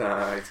 Yeah.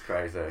 So it's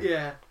crazy.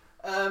 Yeah.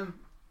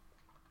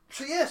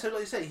 So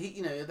like you say,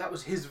 he, that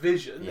was his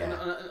vision. Yeah.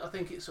 And I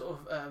think it's sort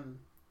of,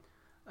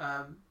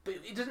 but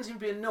it doesn't seem to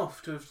be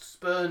enough to have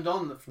spurned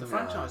on the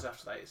franchise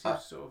after that. It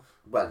seems sort of.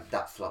 Well,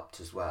 that flopped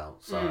as well,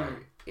 so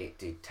it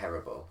did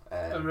terrible.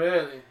 Oh,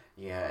 really?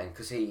 Yeah, and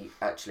because he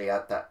actually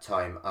at that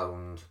time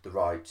owned the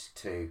rights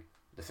to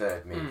the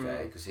third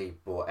movie, because he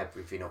bought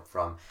everything up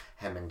from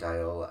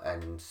Hemmendale,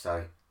 and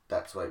so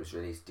that's why it was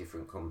released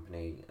different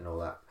company and all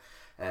that.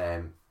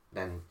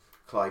 Then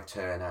Clive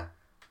Turner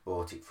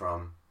bought it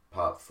from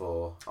part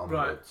 4 onwards.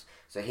 Right.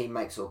 So he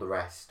makes all the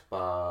rest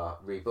bar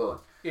Reborn.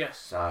 Yes.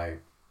 So.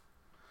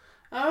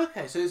 Oh,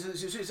 okay, so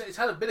it's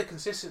had a bit of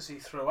consistency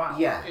throughout.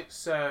 Yeah.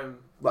 It's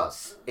well,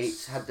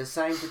 it's had the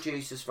same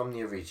producers from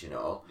the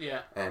original.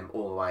 Yeah.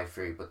 All the way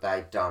through, but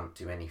they don't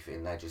do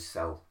anything. They just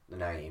sell the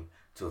name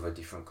to other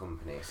different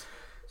companies.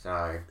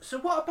 So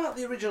what about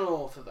the original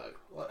author though?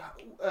 Like,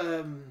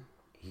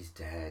 he's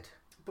dead.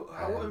 But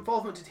what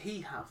involvement did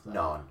he have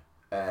though?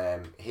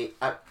 None. He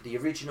the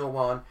original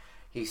one,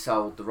 he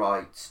sold the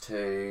rights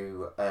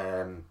to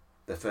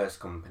the first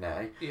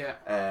company. Yeah.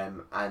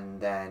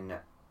 And then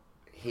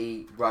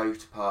he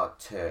wrote part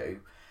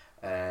 2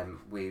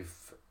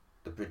 with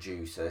the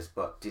producers,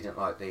 but didn't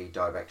like the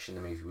direction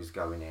the movie was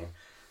going in.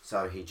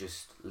 So he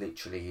just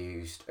literally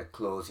used a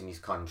clause in his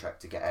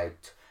contract to get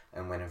out,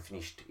 and went and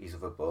finished his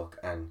other book,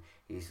 and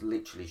he's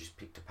literally just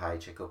picked a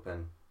paycheck up,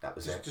 and that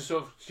was it. Just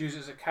sort of use it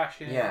as a cash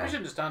in, which is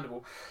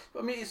understandable. But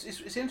I mean, it's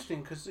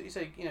interesting because you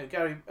say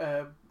Gary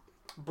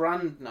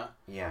Brandner.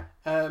 Yeah.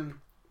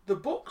 The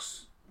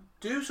books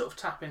do sort of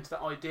tap into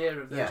that idea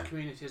of those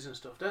communities and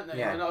stuff, don't they?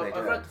 Yeah, I mean,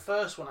 I've read the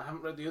first one. I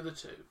haven't read the other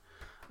 2.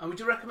 And would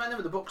you recommend them?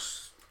 Are the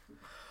books?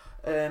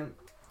 I'm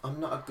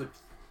not a good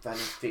fan of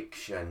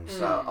fiction,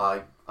 so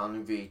I only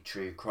read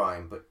true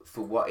crime. But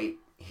for what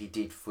he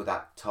did for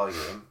that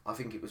tie-in, I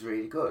think it was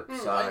really good.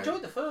 So I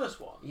enjoyed the first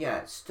one.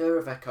 Yeah, Stir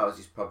of Echoes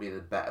is probably the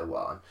better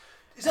one.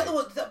 Is that the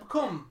one? Did that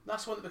become?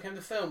 That's the one that became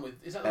the film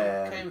with. Is that the one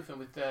that became the film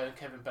with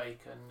Kevin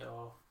Bacon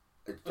or?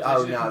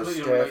 Oh no,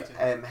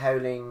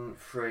 Howling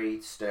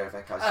 3, Stir of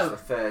Echoes is the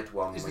third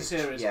one. Is the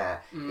series? Yeah,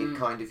 it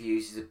kind of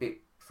uses a bit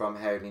from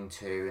Howling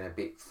 2 and a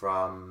bit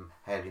from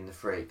Howling the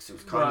 3. So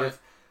it's kind of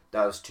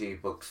those 2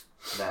 books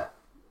that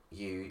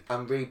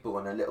and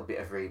Reborn, a little bit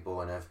of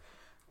Reborn have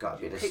got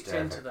a bit of Stir.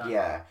 Into that.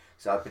 Yeah,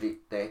 so but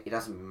it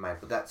hasn't been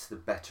made, but that's the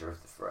better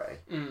of the 3.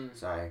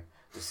 So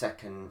the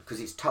second, because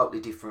it's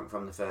totally different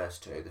from the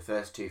first 2. The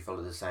first 2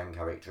 follow the same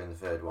character, and the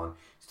third one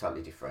is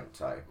totally different.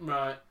 So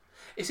right.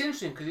 It's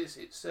interesting because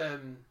it's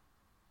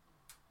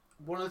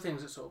one of the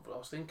things that sort of I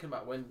was thinking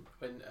about when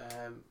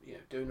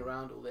doing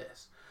around all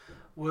this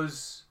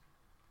was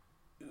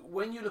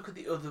when you look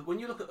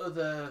at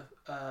other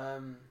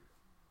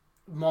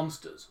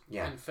monsters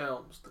in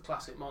films, the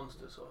classic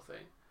monsters sort of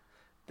thing.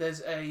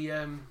 There's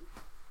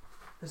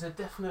a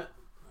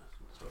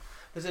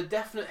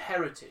definite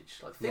heritage.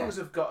 Like things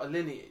have got a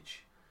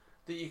lineage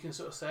that you can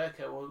sort of say,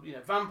 okay, well,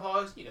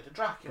 vampires, you go to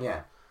Dracula.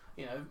 Yeah.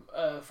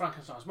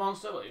 Frankenstein's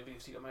monster, well, you've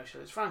got Mary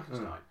Shelley's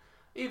Frankenstein.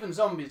 Even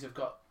zombies have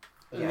got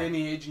a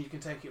lineage and you can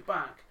take it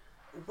back.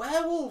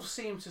 Werewolves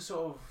seem to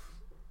sort of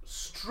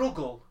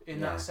struggle in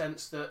that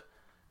sense that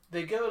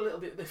they go a little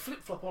bit, they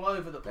flip-flop all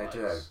over the place. They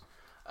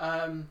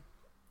do.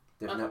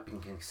 They've not been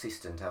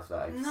consistent, have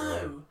they?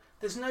 No.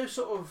 There's no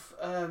sort of...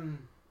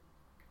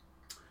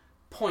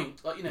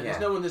 point. Like, you know, Yeah.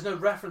 there's no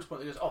reference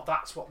point that goes, oh,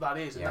 that's what that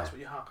is, and that's what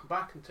you harken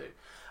back into.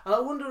 And I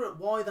wonder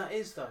why that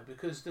is, though,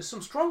 because there's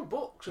some strong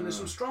books and there's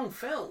some strong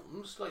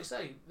films, like you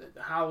say,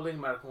 The Howling,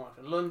 American Werewolf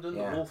in London,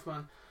 The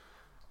Wolfman,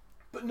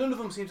 but none of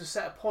them seem to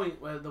set a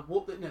point where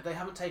they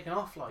haven't taken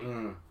off like,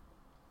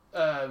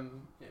 like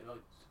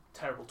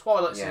terrible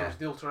Twilight series,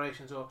 The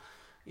Alterations, or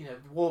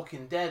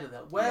Walking Dead, or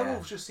that.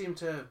 Werewolves just seem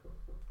to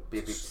be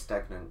a bit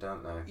stagnant,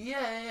 don't they?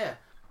 Yeah.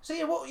 So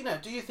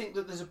what do you think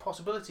that there's a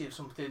possibility of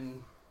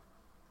something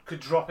could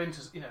drop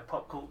into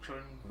pop culture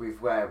and with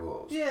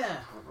werewolves? Yeah.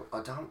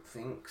 I don't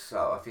think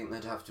so. I think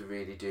they'd have to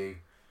really do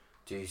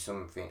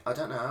something. I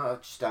don't know. I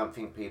just don't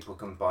think people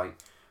can buy.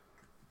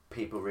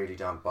 People really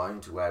don't buy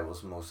into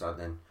werewolves more so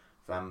than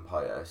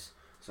vampires.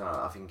 So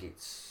I think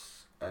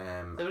it's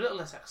they're a little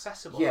less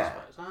accessible, I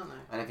suppose, aren't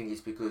they? And I think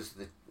it's because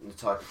the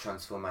type of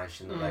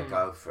transformation that they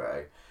go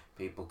through,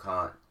 people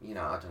can't.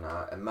 I don't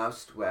know. And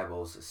most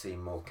werewolves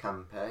seem more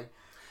campy.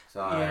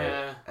 So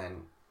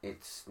and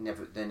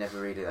they're never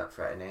really that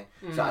threatening.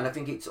 So, and I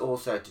think it's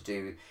also to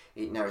do,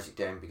 it narrows it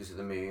down because of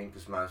the moon,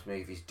 because most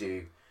movies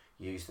do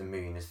use the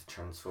moon as the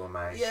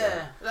transformation.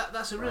 Yeah,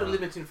 that's a real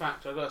limiting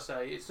factor, I've got to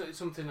say. It's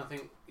something I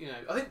think,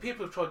 I think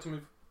people have tried to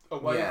move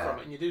away from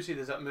it, and you do see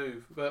there's that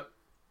move, but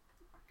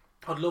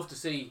I'd love to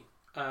see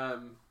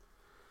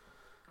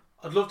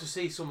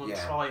someone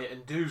try it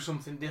and do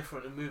something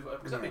different and move it,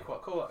 because that'd be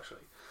quite cool,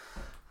 actually.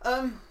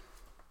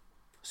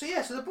 So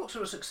the books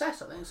are a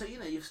success, I think. So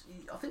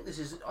I think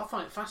I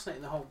find it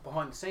fascinating, the whole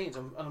behind the scenes,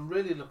 and I'm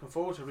really looking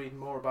forward to reading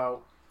more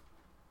about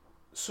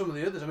some of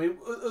the others. I mean,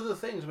 other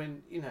things. I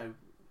mean,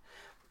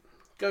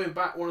 going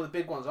back, one of the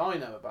big ones I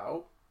know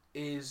about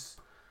is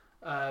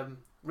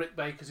Rick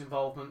Baker's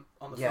involvement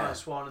on the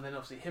first one, and then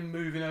obviously him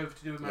moving over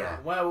to do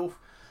American Werewolf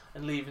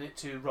and leaving it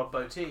to Rob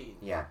Bottin.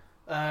 Yeah.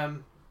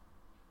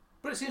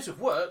 But it seems to have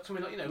worked. I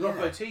mean, Rob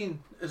Bottin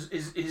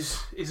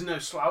is no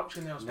slouch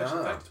in the special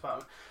effects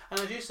department. And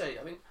as you say,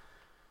 I think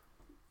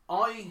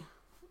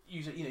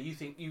you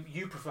think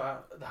you prefer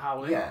The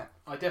Howling. Yeah.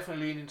 I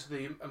definitely lean into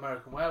the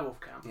American Werewolf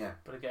camp. Yeah.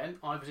 But again,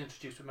 I was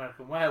introduced to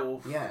American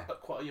Werewolf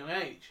at quite a young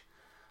age.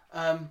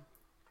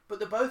 But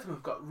the both of them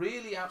have got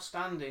really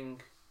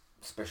outstanding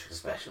special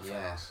effects.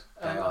 Yeah,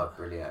 they are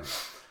brilliant.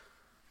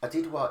 I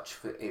did watch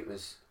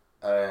because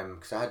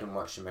I hadn't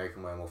watched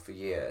American Werewolf for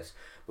years,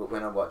 but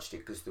when I watched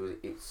it, because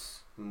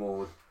it's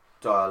more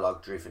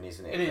dialogue driven,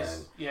 isn't it? It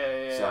is.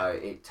 Yeah. So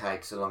it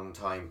takes a long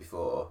time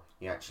before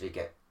you actually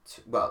get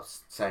to,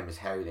 same as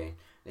Howling.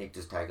 It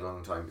does take a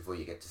long time before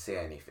you get to see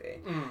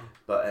anything.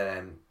 But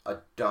I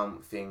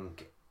don't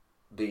think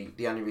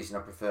the only reason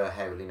I prefer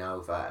Howling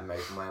over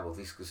American Werewolf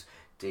is because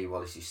Dee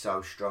Wallace is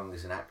so strong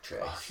as an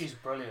actress. Oh, she's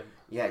brilliant.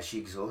 Yeah, she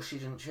exhausts you,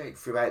 doesn't she?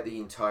 Throughout the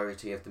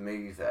entirety of the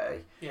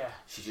movie. Yeah.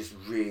 She just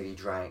really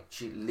drains.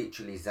 She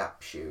literally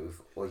zaps you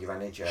with all your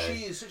energy.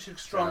 She is such a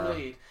strong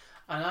lead,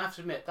 and I have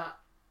to admit that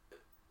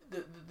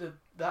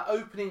that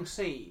opening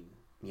scene.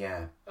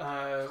 Yeah.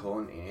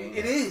 Haunting.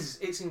 It is.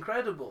 It's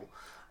incredible,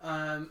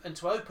 and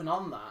to open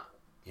on that.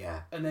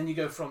 Yeah. And then you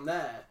go from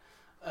there.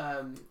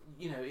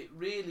 It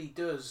really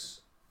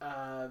does.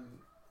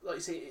 Like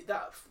you say,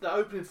 that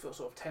opening for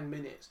sort of 10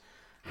 minutes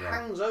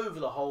hangs over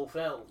the whole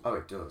film. Oh,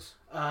 it does.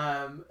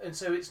 And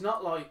so it's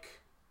not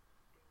like,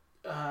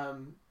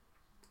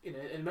 in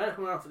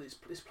American Werewolf,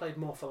 it's played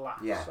more for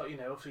laughs. Yeah. So,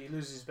 obviously he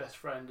loses his best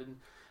friend and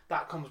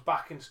that comes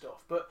back and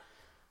stuff. But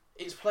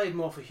it's played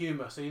more for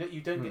humour, so you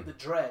don't get the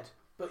dread.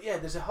 But yeah,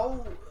 there's a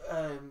whole...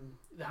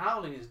 The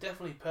Howling is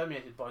definitely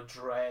permeated by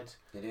dread.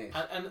 It is.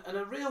 And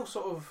a real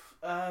sort of...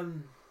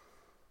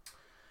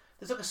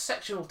 there's like a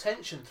sexual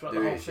tension throughout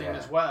the whole thing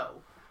as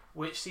well,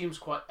 which seems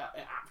quite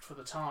apt for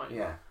the time.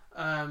 Yeah.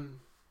 I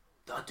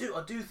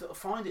do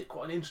find it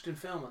quite an interesting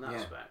film in that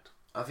aspect.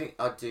 I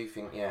do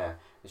think,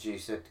 as you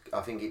said,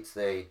 I think it's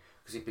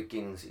because it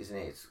begins, isn't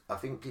it? I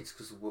think it's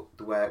because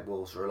the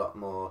werewolves are a lot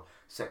more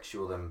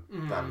sexual than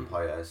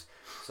vampires.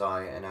 So,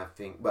 and I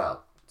think,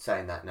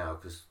 saying that now,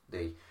 because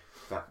the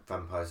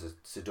vampires are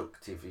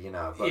seductive,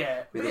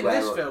 But but in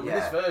this film, in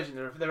this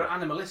version, they're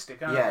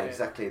animalistic, aren't they? Yeah,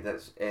 exactly.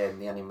 That's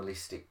the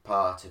animalistic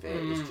part of it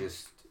is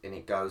just, and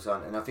it goes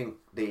on. And I think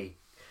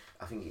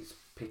it's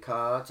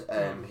Picard.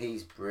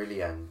 He's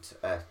brilliant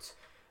at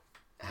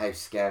how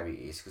scary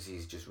he is, because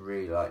he's just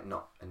really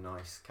not a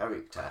nice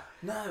character.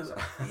 No,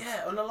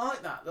 and I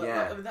like that.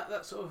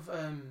 That sort of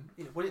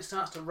when it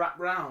starts to wrap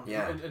round,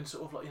 and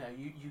sort of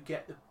you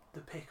get the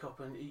pickup,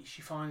 and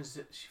she finds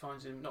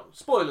him. Not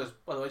spoilers,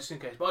 by the way, just in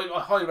case. But I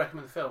highly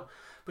recommend the film.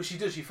 But she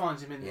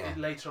finds him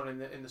later on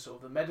in the sort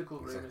of the medical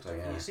room, and stuff.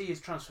 And you see his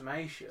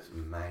transformation. It's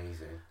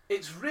amazing.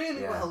 It's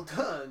really well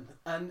done,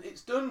 and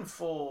it's done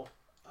for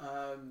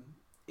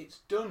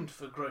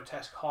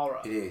grotesque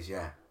horror. It is,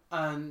 yeah.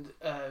 And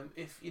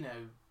if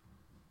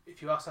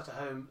you are sat at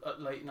home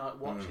at late night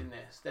watching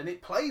this, then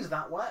it plays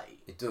that way.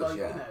 It does, I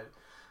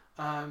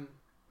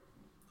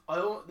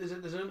don't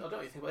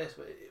really think about this,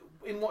 but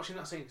in watching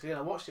that scene, because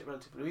I watched it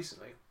relatively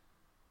recently,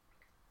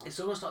 it's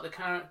almost like the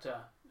character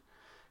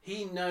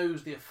he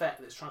knows the effect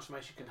that this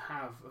transformation can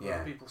have of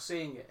other people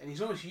seeing it, and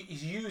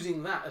he's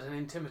using that as an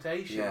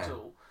intimidation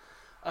tool.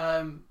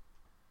 And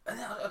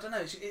I don't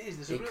know.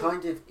 It's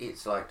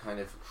like kind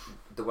of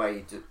the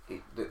way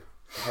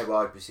how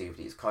I perceived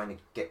it. It's kind of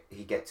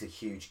he gets a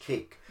huge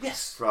kick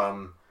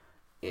from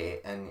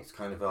it, and it's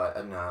kind of like, I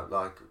don't know,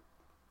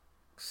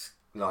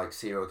 like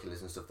serial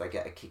killers and stuff. They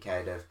get a kick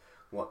out of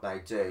what they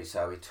do,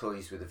 so he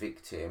toys with the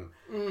victim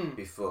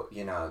before,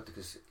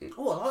 because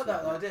I like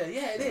that idea.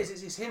 Yeah, it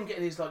is. It's him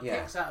getting his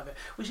kicks out of it,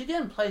 which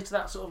again plays to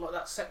that sort of like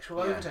that sexual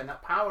overtone,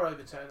 that power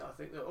overtone that I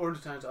think, or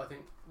undertones that I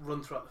think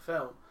run throughout the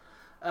film.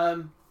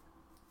 And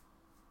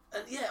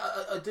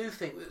I do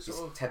think that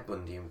sort of Ted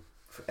Bundy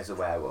as a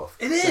werewolf.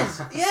 It is,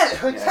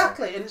 yeah,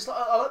 exactly. And it's like,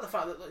 I like the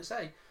fact that, like you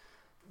say,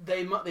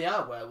 they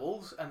are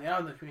werewolves and they are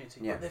in the community,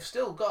 but they've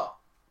still got,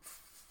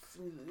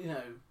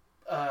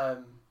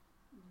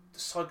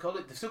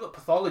 psychology. They've still got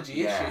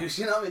pathology issues.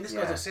 You know what I mean? This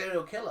guy's a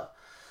serial killer.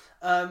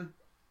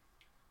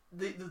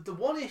 The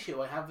one issue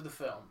I have with the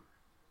film,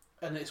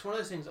 and it's one of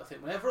those things I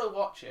think whenever I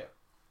watch it,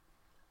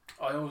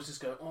 I always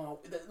just go, oh,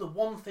 the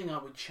one thing I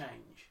would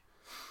change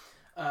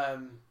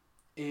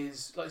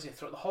is, like I say,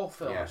 throughout the whole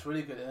film, it's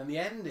really good. And then the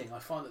ending, I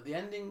find that the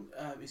ending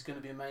is going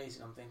to be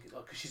amazing. I'm thinking,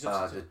 because she's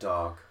the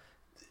dog,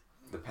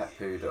 the pet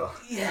poodle.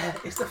 Yeah,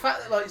 it's the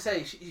fact that, like I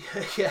say,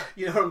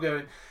 you know where I'm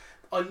going.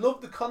 I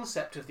love the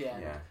concept of the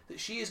end, that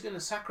she is going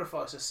to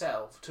sacrifice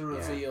herself to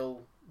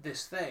reveal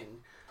this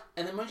thing,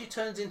 and then when she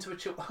turns into a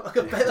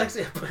bit like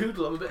say a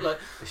poodle, I'm a bit like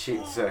a Shih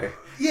Tzu.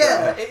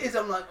 Yeah, it is.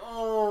 I'm like,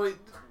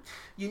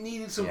 you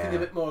needed something a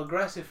bit more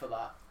aggressive for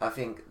that. I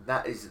think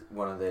that is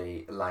one of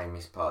the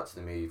lamest parts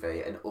of the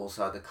movie, and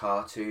also the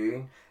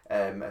cartoon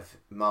of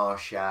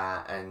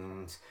Marsha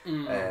and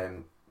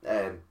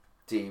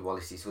Dee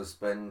Wallace's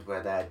husband,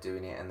 where they're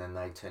doing it and then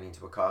they turn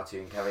into a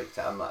cartoon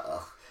character. I'm like,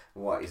 ugh.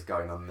 What is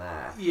going on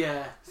there?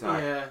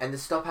 And the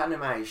stop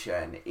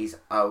animation is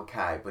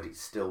okay, but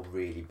it's still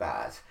really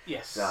bad.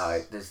 Yes.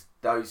 So there's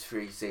those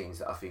three scenes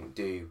that I think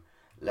do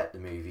let the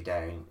movie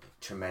down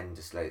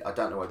tremendously. I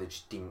don't know why they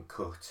just didn't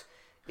cut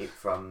it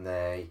from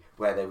where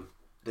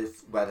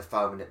they're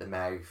foaming at the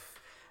mouth,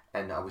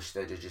 and I wish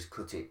they'd have just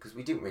cut it, because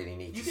we didn't really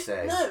need to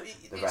see. No,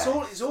 it's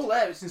all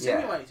there. It's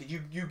insinuated.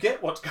 You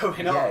get what's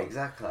going on. Yeah,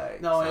 exactly.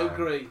 No, I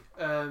agree.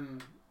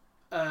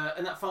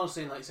 And that final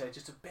scene, like you say,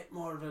 just a bit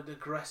more of an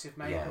aggressive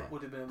makeup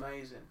would have been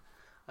amazing.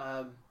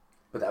 But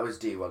that was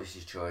Dee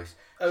Wallace's choice.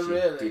 Oh,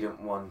 really? She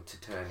didn't want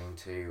to turn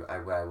into a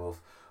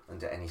werewolf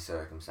under any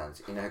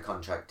circumstance. In her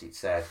contract, it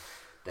said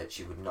that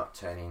she would not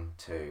turn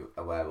into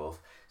a werewolf.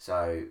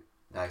 So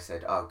they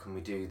said, "Oh, can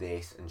we do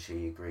this?" And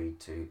she agreed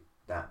to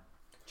that.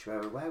 She were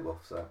a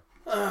werewolf, so.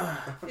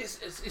 It's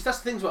that's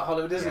the things about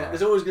Hollywood, isn't it?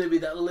 There's always going to be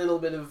that little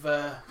bit of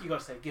you got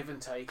to say give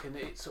and take, and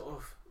it's sort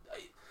of.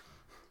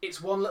 It's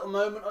one little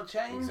moment I'd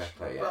change,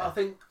 but I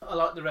think I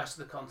like the rest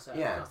of the concept.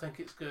 I think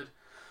it's good.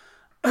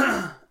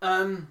 But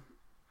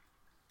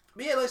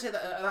yeah, like I say,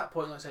 at that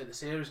point, like I say, the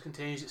series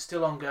continues. It's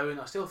still ongoing.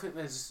 I still think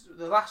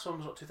the last one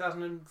was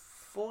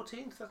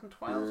 2014,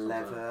 2012?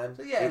 11.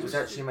 So, yeah, it was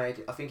actually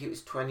made, I think it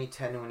was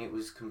 2010 when it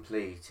was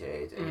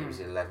completed, and it was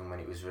 11 when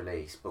it was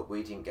released, but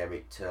we didn't get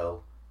it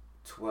till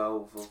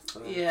 12 or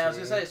 13. Yeah, I was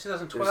going to say, it's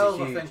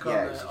 2012, I think.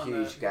 Yeah, it was a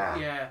huge gap.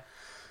 Yeah.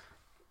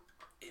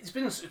 It's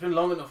been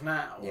long enough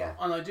now,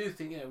 and I do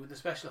think with the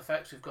special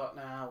effects we've got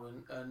now,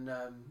 and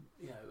I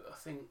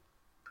think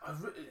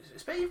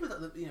especially with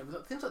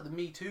with things like the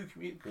Me Too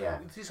community,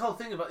 this whole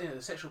thing about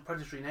the sexual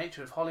predatory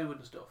nature of Hollywood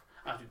and stuff,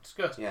 as we've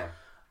discussed.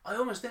 I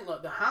almost think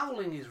like The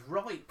Howling is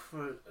ripe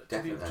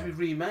to be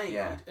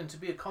remade and to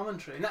be a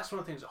commentary, and that's one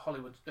of the things that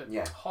Hollywood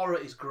horror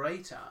is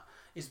great at,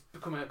 is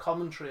becoming a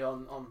commentary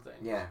on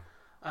things.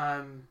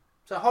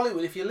 So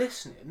Hollywood, if you're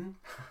listening,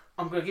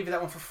 I'm going to give you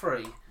that one for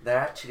free. They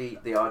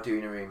are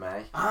doing a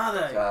remake. Are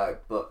they?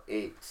 But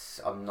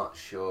I'm not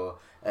sure.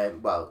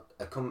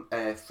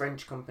 A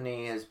French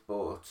company has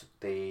bought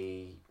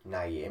the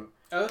name.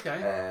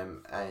 Okay.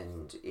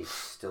 And it's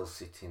still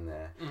sitting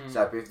there.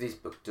 So if this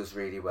book does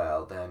really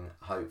well, then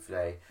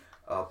hopefully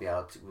I'll be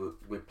able to.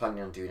 We're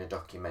planning on doing a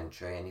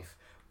documentary, and if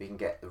we can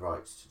get the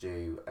rights to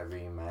do a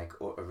remake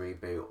or a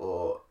reboot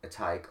or a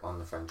take on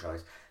the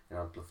franchise, then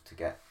I'd love to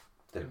get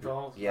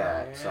involved.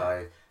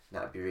 So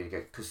that'd be really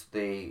good, because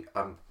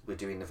we're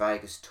doing the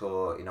Vegas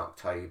tour in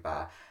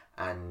October,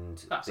 and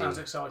that sounds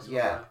exciting.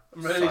 I'm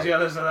really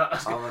jealous of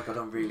that. Oh my god,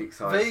 I'm really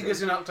excited.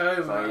 Vegas in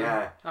October.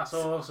 So, that's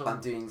awesome. I'm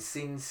doing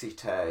Sin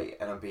City,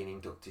 and I'm being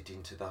inducted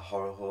into the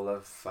Horror Hall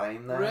of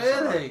Fame there.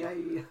 Really?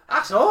 So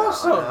that's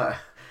awesome.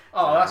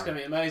 That's going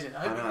to be amazing.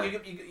 I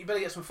hope you better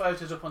get some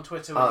photos up on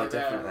Twitter.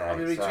 Definitely. I'll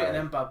be retweeting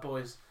them bad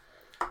boys.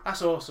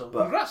 That's awesome.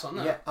 Congrats on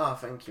that.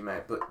 Thank you,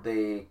 mate. But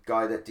the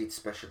guy that did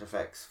special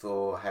effects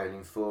for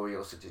Howling 4, he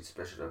also did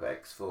special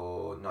effects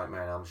for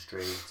Nightmare on Elm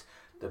Street,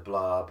 The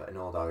Blob, and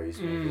all those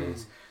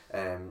movies.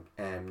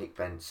 Nick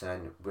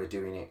Benson, we're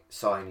doing it,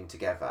 signing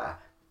together,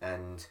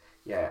 and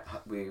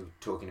we were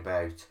talking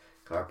about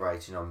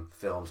collaborating on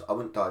films. I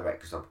wouldn't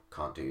direct because I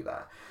can't do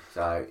that,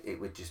 so it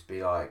would just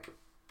be like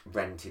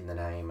renting the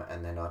name,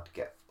 and then I'd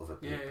get other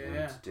people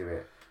to do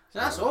it. So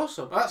that's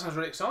awesome. That sounds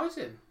really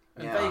exciting.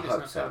 And Yeah, Vegas I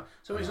hope now. so.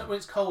 So when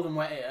it's cold and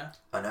wet here,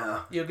 I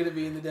know. you're going to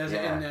be in the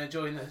desert Yeah. and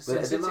enjoying the But city.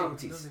 at the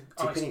moment, it's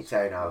tipping its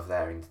own over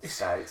there in the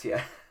States,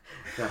 yeah.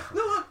 No.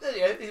 No,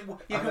 yeah,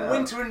 you can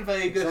winter in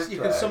Vegas, Exactly.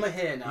 you can summer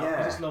here now.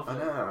 Yeah, It's lovely. I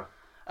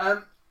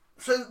know.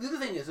 So the other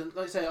thing is, and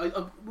like I say,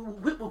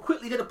 we'll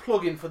quickly get a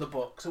plug in for the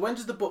book. So when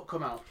does the book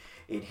come out?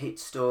 It hit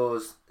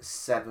stores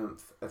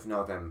 7th of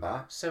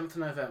November. 7th of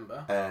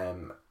November.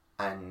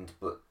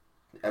 But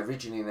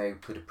originally they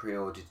could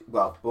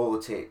have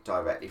bought it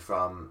directly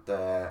from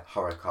the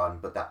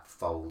HorrorCon, but that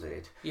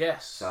folded.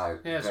 Yes. So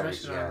yeah, so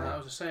messages around that. I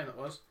was just saying it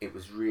was. It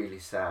was really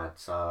sad.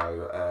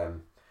 So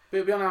but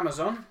it'll be on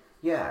Amazon.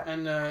 yeah,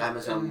 And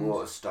Amazon and,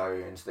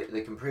 Waterstones.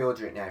 They can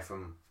pre-order it now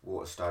from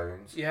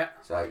Waterstones. Yeah.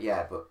 So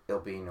yeah, but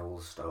it'll be in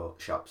all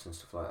shops and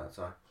stuff like that.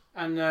 So.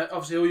 And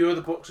obviously all your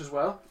other books as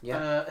well.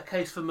 Yeah. A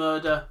Case for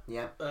Murder.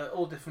 Yeah.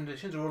 All different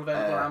editions are all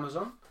available on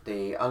Amazon.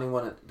 The only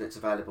one that's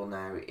available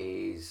now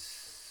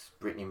is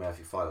Brittany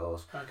Murphy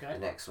Files. Okay. The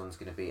next one's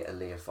going to be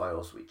Aaliyah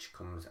Files, which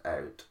comes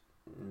out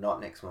not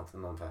next month, the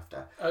month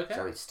after. Okay.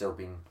 So it's still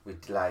we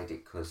delayed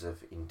it because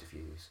of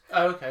interviews.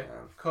 Oh, okay.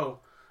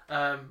 Cool.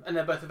 And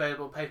they're both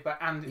available paperback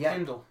and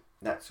Kindle.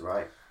 That's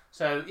right.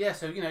 So yeah,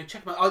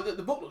 check them out.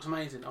 The book looks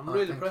amazing. I'm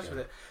really impressed with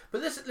it.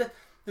 But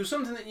there was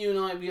something that you and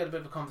I, we had a bit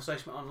of a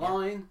conversation about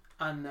online,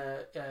 and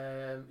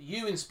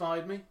you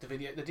inspired me. The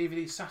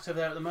DVD sat over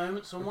there at the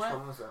moment somewhere. Which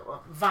one was that one?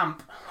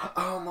 Vamp.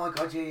 Oh my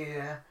god,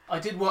 yeah. I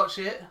did watch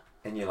it.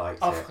 And you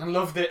liked I it. fucking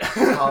loved it.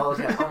 Oh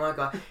my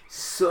god,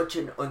 such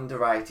an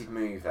underrated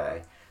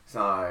movie.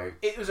 So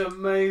it was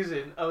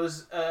amazing. I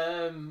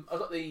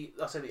got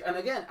and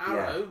again,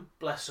 Arrow,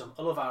 bless them.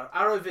 I love Arrow.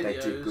 Arrow videos. they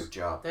do a good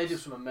job. They do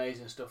some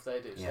amazing stuff. They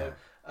do. Yeah.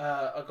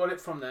 So I got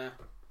it from there.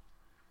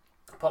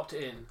 Popped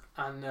it in,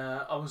 and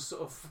I was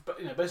sort of,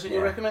 based on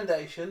your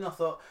recommendation, I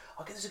thought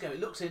I'll give this a go. It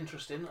looks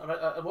interesting.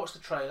 I watched the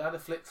trailer, I had a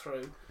flick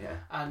through,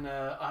 and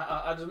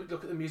I had a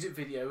look at the music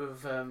video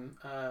of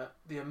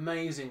the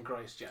amazing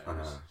Grace Jones. I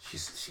know.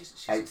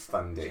 She's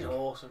outstanding. She's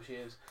awesome. She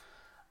is.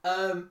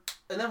 And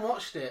then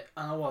watched it,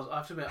 and I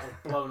have to admit, I was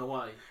blown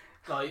away.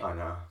 Like, I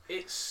know.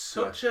 It's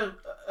such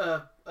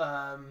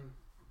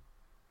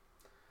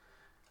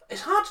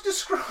it's hard to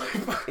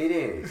describe. It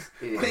is.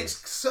 But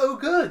it's so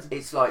good.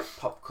 It's like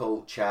pop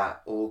culture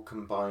all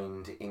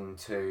combined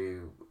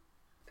into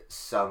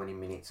so many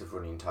minutes of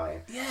running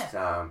time. Yeah.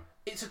 So,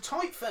 it's a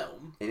tight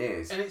film. it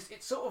is. And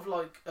it's sort of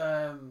like,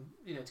 to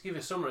give you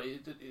a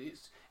summary,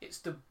 it's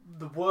the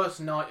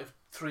worst night of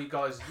three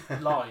guys'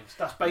 lives.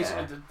 That's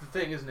basically the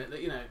thing, isn't it?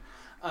 That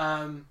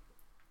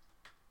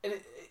and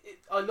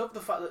I love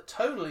the fact that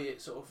tonally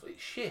it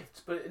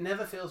shifts, but it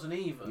never feels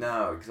uneven.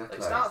 No, exactly.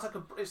 It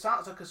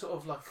starts like a sort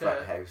of like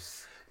frat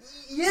house.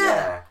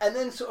 Yeah, and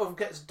then sort of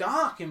gets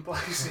dark in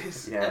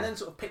places, Yeah. and then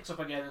sort of picks up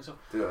again and stuff.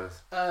 It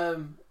does.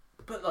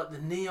 But like the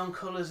neon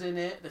colours in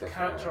it, the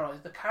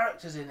Definitely.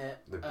 characters in it,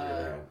 They're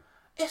brilliant.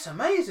 it's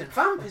amazing.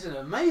 Vamp is an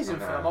amazing I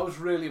know. film. I was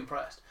really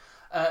impressed.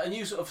 And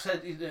you sort of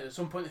said at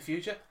some point in the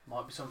future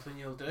might be something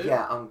you'll do.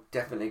 Yeah, I'm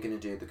definitely going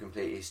to do the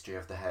complete history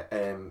of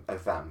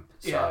of Vamp.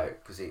 So,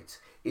 because it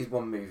is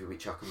one movie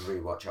which I can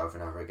rewatch over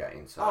and over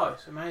again. So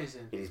it's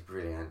amazing. it is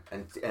brilliant,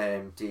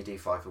 and Dee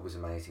Pfeiffer was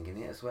amazing in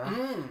it as well.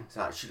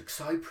 So she looks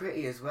so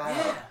pretty as well.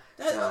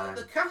 Yeah,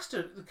 the cast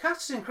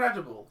is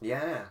incredible.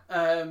 Yeah.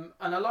 And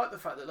I like the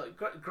fact that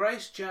like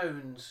Grace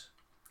Jones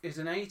is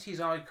an 80s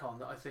icon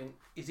that I think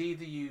is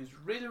either used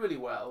really, really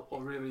well or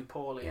really, really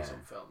poorly in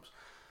some films.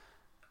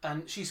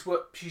 And she's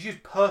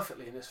used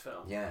perfectly in this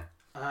film. Yeah.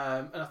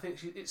 And I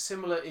think it's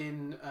similar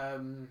in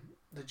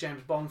the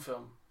James Bond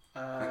film,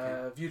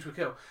 View to a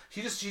Kill.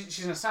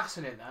 She's an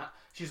assassin in that.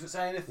 She doesn't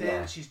say anything.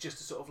 Yeah. She's just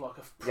a sort of like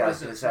a Yeah, I was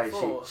going to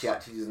presence. say, she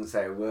actually doesn't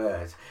say a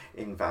word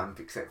in Vamp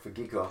except for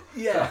giggle.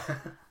 Yeah.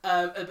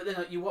 But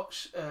then you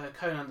watch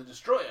Conan the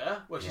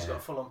Destroyer, where she's got a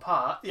full-on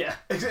part. Yeah.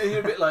 And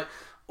you're a bit like,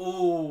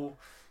 oh...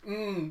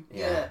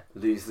 yeah.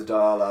 Lose the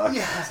dollar.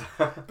 Yeah.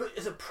 But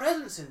there's a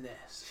presence in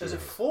this. There's a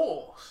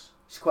force.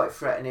 She's quite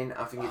threatening.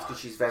 I think it's because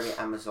she's very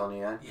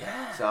Amazonian.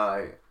 Yeah.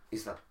 So,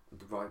 is that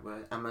the right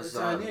word?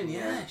 Amazonian,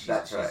 yeah.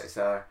 That's right.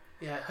 So,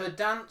 yeah, her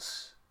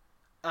dance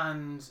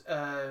and just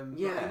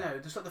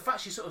like the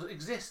fact she sort of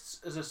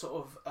exists as a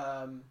sort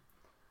of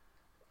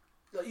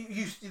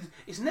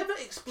it's never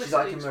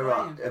explicitly she's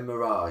like a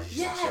mirage.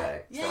 Yeah,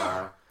 say. yeah.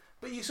 So,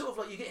 but you sort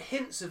of you get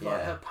hints of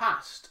like her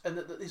past, and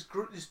that this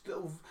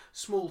little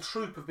small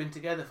troop have been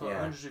together for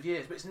hundreds of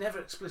years, but it's never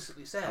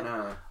explicitly said. I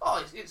know.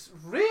 Oh, it's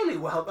really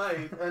well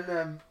made,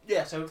 and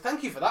so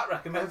thank you for that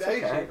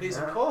recommendation. Okay. It's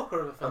a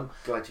corker of a film. I'm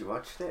glad you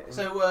watched it.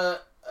 So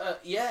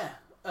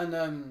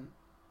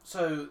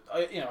so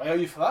I owe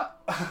you for that.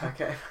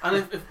 Okay. And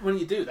if when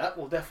you do that,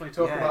 we'll definitely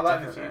talk about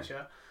that in the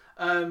future.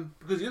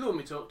 Because the other one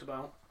we talked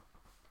about,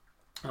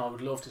 and I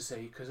would love to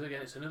see, because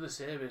again it's another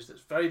series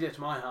that's very dear to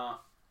my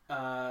heart.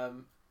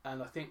 And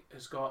I think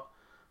has got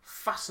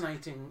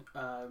fascinating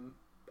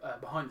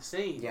behind the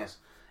scenes. Yes.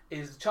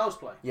 Is Child's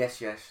Play.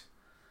 Yes.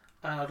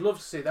 And I'd love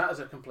to see that as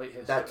a complete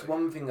history. That's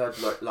one thing I'd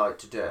like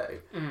to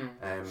do,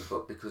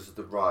 but because of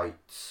the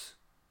rights,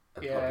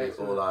 are Yeah, probably it's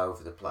all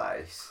over the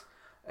place.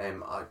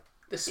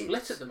 They're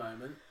split at the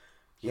moment.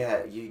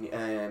 Yeah,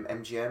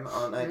 MGM,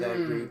 aren't they? They're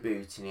Mm.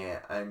 rebooting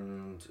it,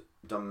 and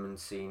Don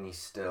Mancini's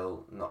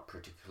still not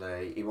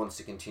particularly. He wants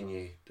to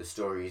continue the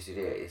story as it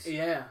is.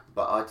 Yeah.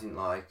 But I didn't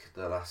like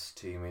the last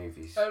two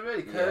movies. Oh,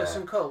 really? Curse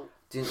and Cult?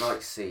 Didn't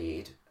like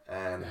Seed.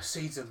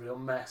 Seed's a real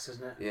mess,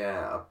 isn't it?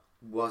 Yeah, I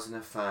wasn't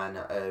a fan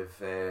of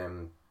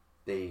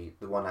the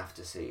one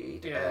after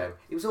Seed. Yeah.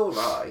 It was all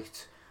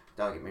right.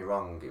 Don't get me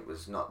wrong, it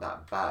was not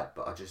that bad,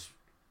 but I just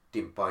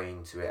didn't buy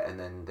into it. And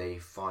then the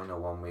final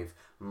one with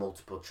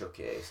multiple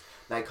Chuckies,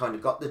 they kind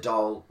of got the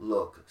doll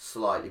look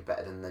slightly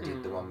better than they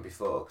did the one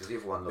before, because the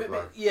other one looked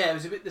it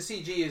was a bit. The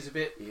CG is a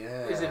bit.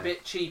 Yeah. Is a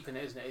bit cheap in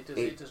it, isn't it?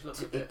 It does look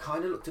a bit. It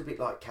kind of looked a bit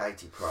like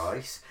Katie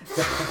Price.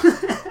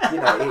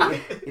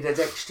 It had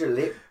extra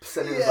lips,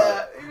 and it was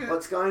like,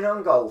 what's going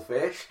on,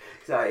 Goldfish?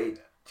 So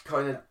it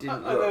kind of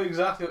didn't. I know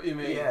exactly what you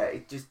mean. Yeah,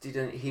 it just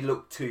didn't. He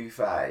looked too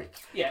fake.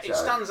 Yeah, it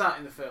stands out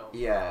in the film.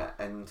 Yeah,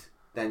 and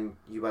then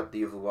you had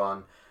the other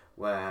one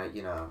where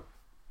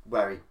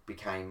where it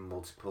became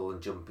multiple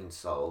and jumping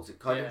souls. It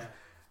kind of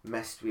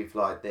messed with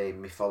like the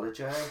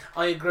mythology.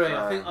 I agree.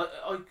 I think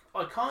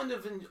I kind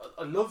of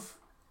I love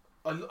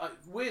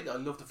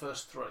the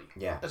first three.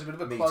 Yeah, as a bit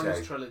of a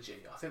closed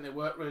trilogy. I think they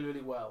work really,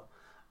 really well.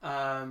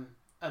 And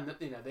they're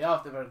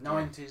very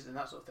 90s and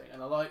that sort of thing.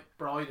 And I like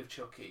Bride of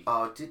Chucky.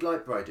 Oh, I did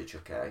like Bride of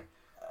Chucky.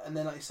 And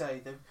then, like you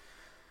say,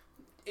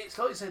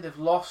 they've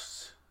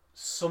lost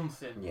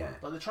something. Yeah.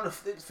 Like they're trying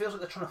to. It feels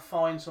like they're trying to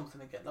find something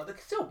again. Like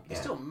it's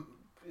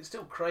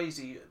still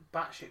crazy,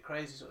 batshit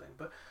crazy sort of thing.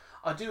 But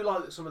I do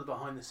like that some of the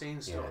behind the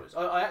scenes stories.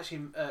 I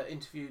actually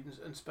interviewed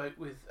and spoke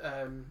with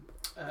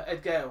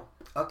Ed Gale.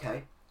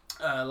 Okay.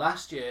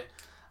 Last year,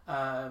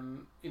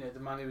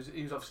 the man he was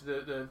obviously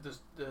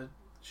the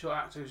short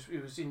actor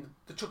who was in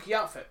the Chucky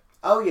outfit.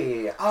 Oh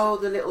yeah. Oh,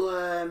 the little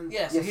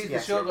he's the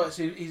short guy.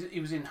 So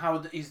he was in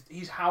Howard.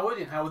 He's Howard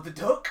in Howard the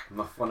Duck.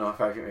 One of my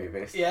favourite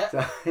movies. Yeah,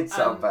 so it's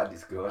so bad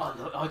it's good.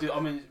 I do.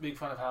 I'm a big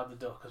fan of Howard the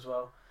Duck as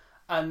well.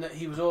 And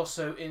he was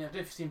also in. I don't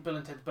know if you've seen Bill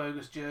and Ted's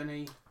Bogus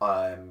Journey.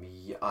 I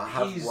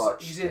have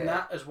watched. He's in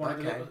that as one of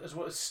the little,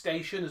 as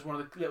Station, as one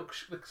of the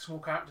small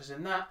characters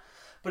in that.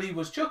 But he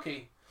was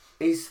Chucky.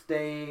 Was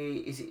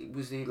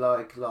he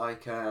like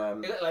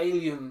little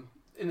alien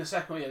in the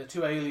second one? Yeah, the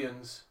two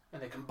aliens,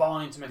 and they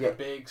combined to make a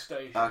big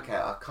station. Okay,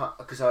 I can't,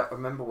 because I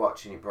remember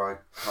watching it, but I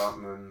can't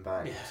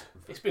remember.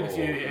 It's been a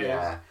few years.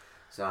 Yeah,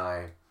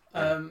 so.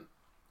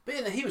 But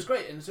he was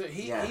great, and so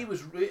he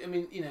was. I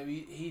mean,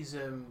 he's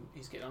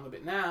getting on a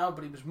bit now,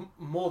 but he was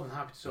more than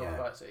happy to talk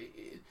about it. So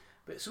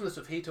but some of the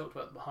stuff he talked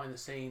about behind the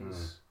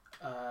scenes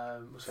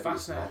was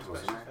fascinating.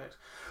 Special effects.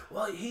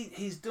 Well, he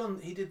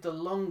did the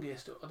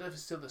longest. I don't know if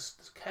it's still the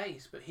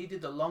case, but he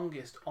did the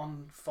longest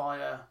on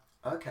fire.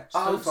 Okay.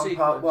 From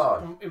part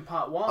one. In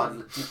part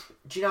one.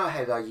 Do you know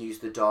how they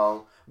used the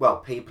doll? Well,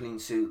 people in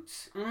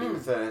suits in the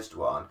first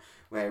one,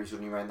 where he was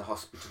running around the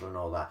hospital and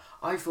all that.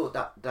 I thought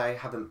that they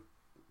haven't.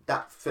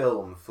 That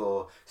film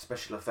for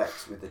special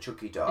effects with the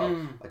Chucky doll,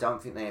 I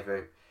don't think they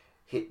ever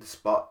hit the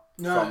spot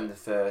from the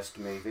first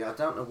movie. I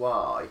don't know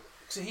why.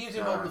 So he was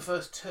involved in the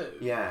first two.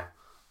 Yeah.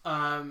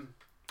 I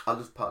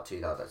love part two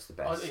though. That's the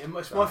best. It's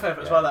my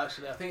favourite as well.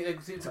 Actually, I think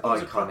it's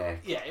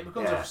iconic. It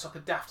becomes just like a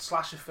daft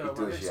slasher film. It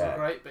does, some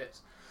great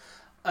bits.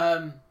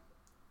 But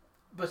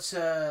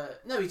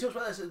he talks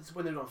about this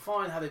when they were on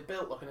fire and how they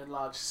built like an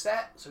enlarged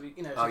set, so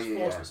it's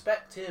forced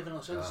perspective and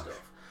all sorts of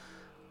stuff.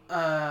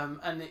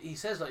 And he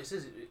says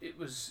it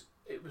was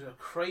a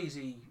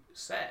crazy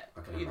set.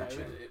 I can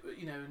imagine.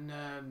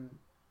 And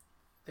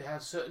they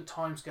had certain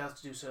timescales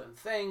to do certain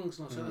things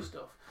and all sorts of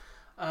stuff.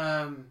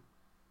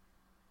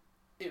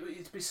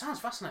 It sounds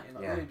fascinating.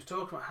 He was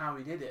talking about how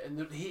he did it,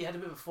 and he had a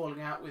bit of a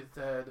falling out with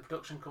the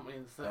production company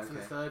for the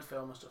third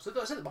film and stuff. So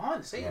I said the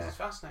behind the scenes is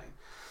fascinating.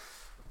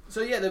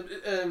 So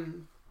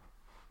and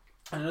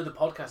another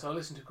podcast I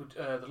listened to called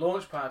The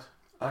Launchpad.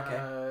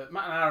 Okay.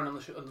 Matt and Aaron on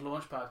the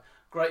Launchpad.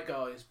 Great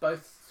guys,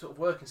 both sort of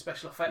work in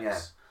special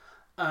effects.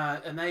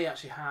 And they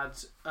actually had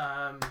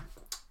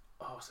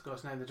what's the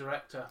guy's name? The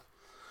director.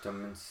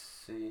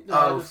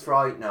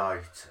 Fright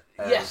Night.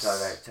 Yes.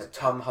 Director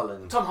Tom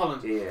Holland.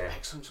 Yeah.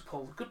 Excellent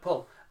pull. Good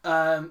pull.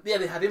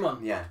 They had him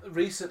on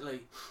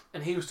recently,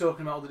 and he was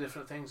talking about all the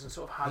different things and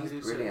sort of how he's they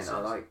do brilliant.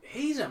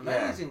 He's an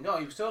amazing guy.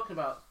 He was talking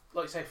about,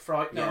 like you say,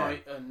 Fright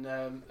Night and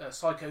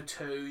Psycho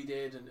 2 he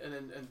did,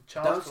 and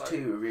Charles. Those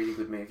two are really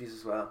good movies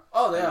as well.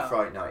 Oh, they are.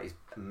 Fright Night is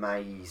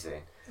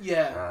amazing.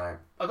 Yeah.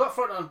 I got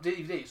Fright Night on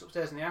DVD. It's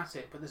upstairs in the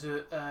attic, but there's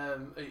I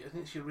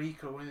think it's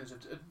Eureka or one of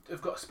those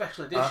have got a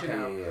special edition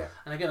out. Yeah.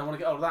 And again, I want to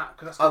get all of that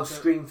because that's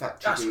Scream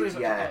Factory. Scream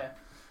Factory.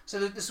 So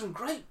there's some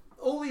great.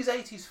 All these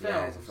 80s films.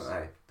 Yeah,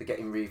 definitely. They're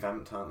getting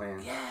revamped, aren't they?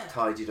 And yeah.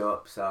 Tidied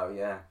up, so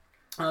yeah.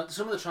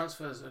 Some of the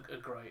transfers are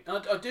great.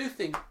 And I do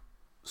think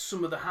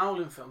some of the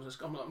Howling films,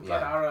 I'm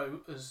glad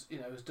Arrow has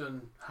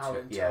done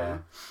Howling 2. Yeah.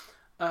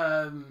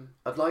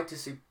 I'd like to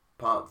see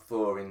part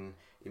 4 in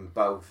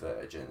both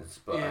versions,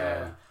 but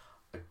I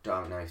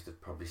don't know if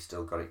they've probably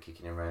still got it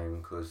kicking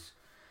around because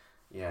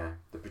Yeah,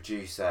 the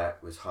producer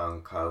was high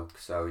on coke,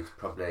 so he's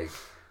probably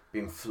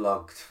been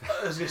flogged.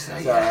 I was going to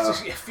say, So-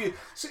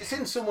 it's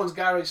in someone's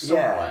garage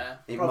somewhere.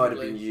 Yeah, it probably. might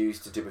have been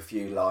used to do a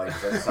few lines.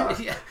 And so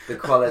Yeah. the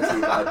quality,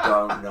 I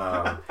don't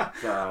know.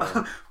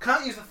 So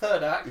Can't use the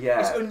third act. Yeah.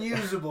 It's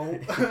unusable.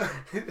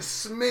 It's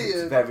smeared.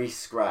 it's very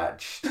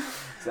scratched.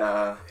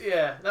 So,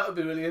 Yeah, that would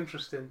be really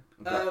interesting.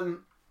 But-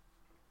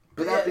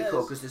 but that'd be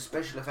cool because the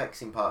special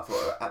effects in part 4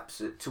 are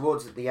absolute.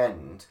 Towards the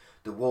end,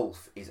 the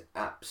wolf is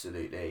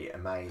absolutely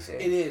amazing.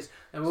 It is,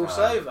 and we'll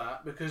So- save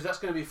that because that's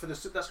going to be for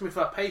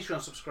our Patreon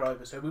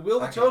subscribers. So we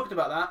will be Okay. talking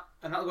about that,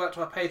 and that'll go out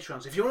to our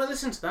Patreons. If you want to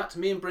listen to that, to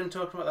me and Bryn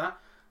talking about that,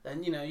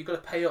 then you've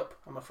got to pay up.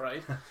 I'm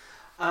afraid.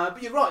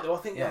 But you're right, though. I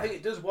think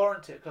it does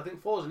warrant it because I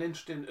think 4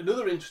 is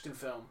another interesting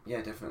film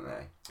Yeah,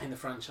 definitely. in the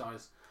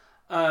franchise.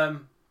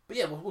 But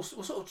yeah, we'll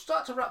sort of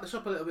start to wrap this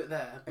up a little bit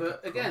there.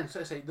 But Okay, again, so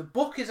to say, the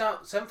book is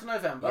out 7th of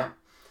November. Yeah.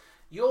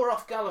 You're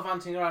off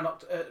gallivanting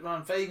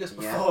around Vegas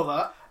before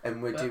that.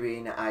 And we're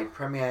doing a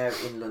premiere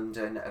in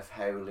London of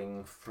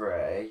Howling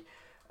 3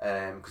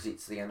 because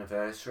it's the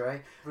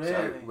anniversary. Really?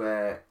 So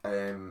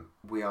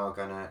we are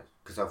gonna,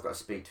 because I've got to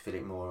speak to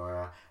Philip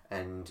Mora,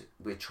 and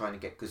we're trying to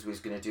get, because we was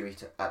going to do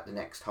it at the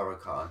next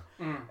HorrorCon,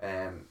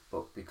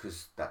 but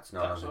because that's no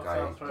That's longer what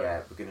fell going, through.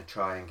 yeah, we're going to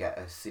try and get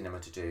a cinema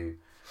to do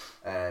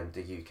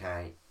the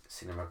UK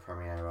cinema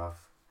premiere of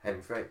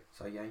Howling 3.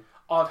 So yeah.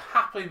 I'd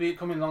happily be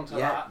coming along to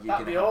that. you're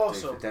That'd be gonna have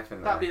awesome. to,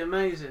 definitely. That'd be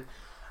amazing.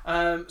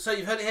 So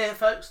you've heard it here,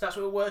 folks. That's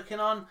what we're working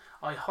on.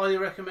 I highly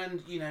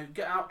recommend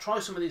get out, try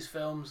some of these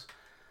films.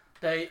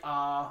 They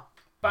are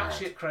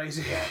batshit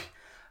crazy. Yeah.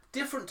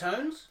 Different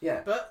tones.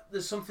 Yeah. But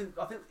there's something.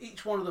 I think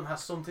each one of them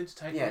has something to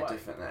take Yeah, away.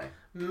 definitely.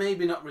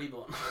 Maybe not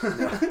Reborn.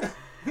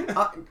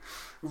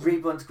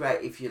 Reborn's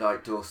great if you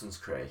like Dawson's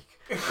Creek.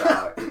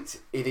 So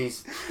it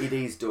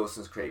is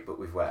Dawson's Creek, but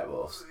with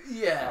werewolves.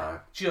 Yeah,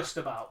 just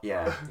about.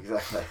 Yeah,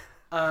 exactly.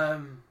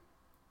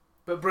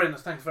 But Bryn,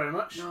 thank you very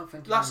much. No,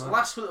 thank you Last very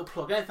much. little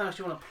plug. Anything else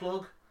you want to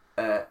plug?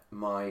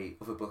 My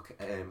other book,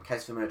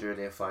 Case for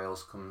Murder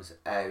Files, comes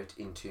out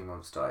in 2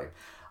 months' time.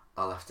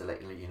 I'll have to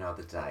let you know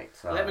the date.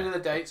 So. Let me know the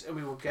dates, and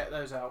we will get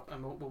those out,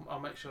 and I'll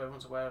make sure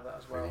everyone's aware of that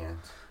as well. Brilliant.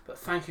 But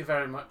thank you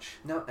very much.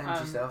 No, and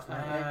yourself,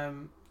 mate.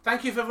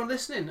 Thank you for everyone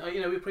listening.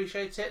 We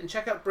appreciate it. And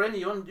check out Bryn.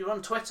 You're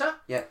on Twitter.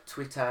 Yeah,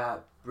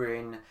 Twitter,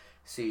 Bryn,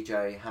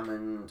 CJ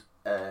Hammond,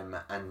 and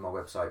my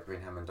website,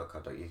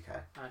 brynhammond.co.uk.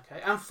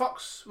 Okay. And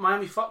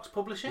Miami Fox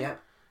Publishing. Yeah.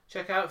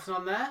 Check out everything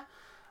on there.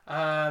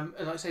 And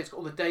like I say, it's got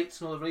all the dates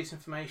and all the release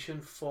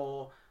information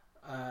for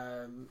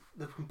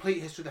the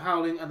complete history of the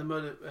Howling and the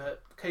murder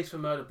Case for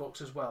Murder books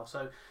as well.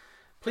 So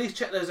please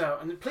check those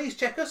out, and please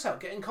check us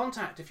out. Get in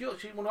contact if you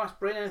actually want to ask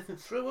Bryn anything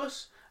through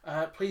us.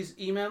 Please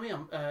email me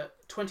on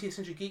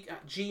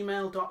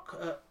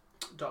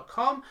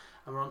 20thcenturygeek@gmail.com,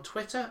 and we're on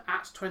Twitter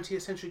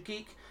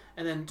 @20thcenturygeek,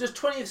 and then just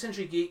 20th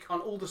Century Geek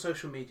on all the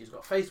social medias.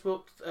 We've got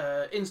Facebook,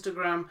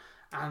 Instagram,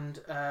 and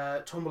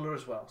Tumblr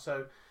as well.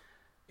 So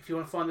if you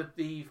want to find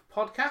the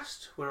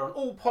podcast, we're on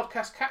all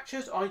podcast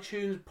catchers,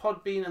 iTunes,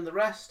 Podbean, and the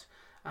rest.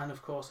 And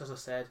of course, as I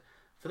said,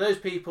 for those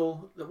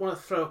people that want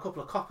to throw a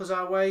couple of coppers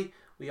our way,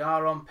 we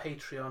are on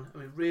Patreon,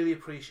 and we really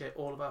appreciate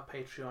all of our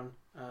Patreon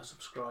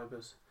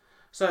subscribers.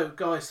 So,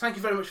 guys, thank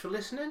you very much for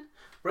listening.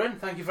 Bryn,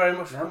 thank you very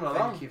much for coming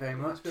along. Thank you very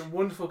much. It's been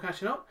wonderful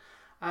catching up.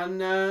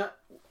 And,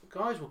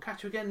 guys, we'll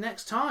catch you again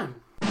next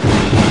time.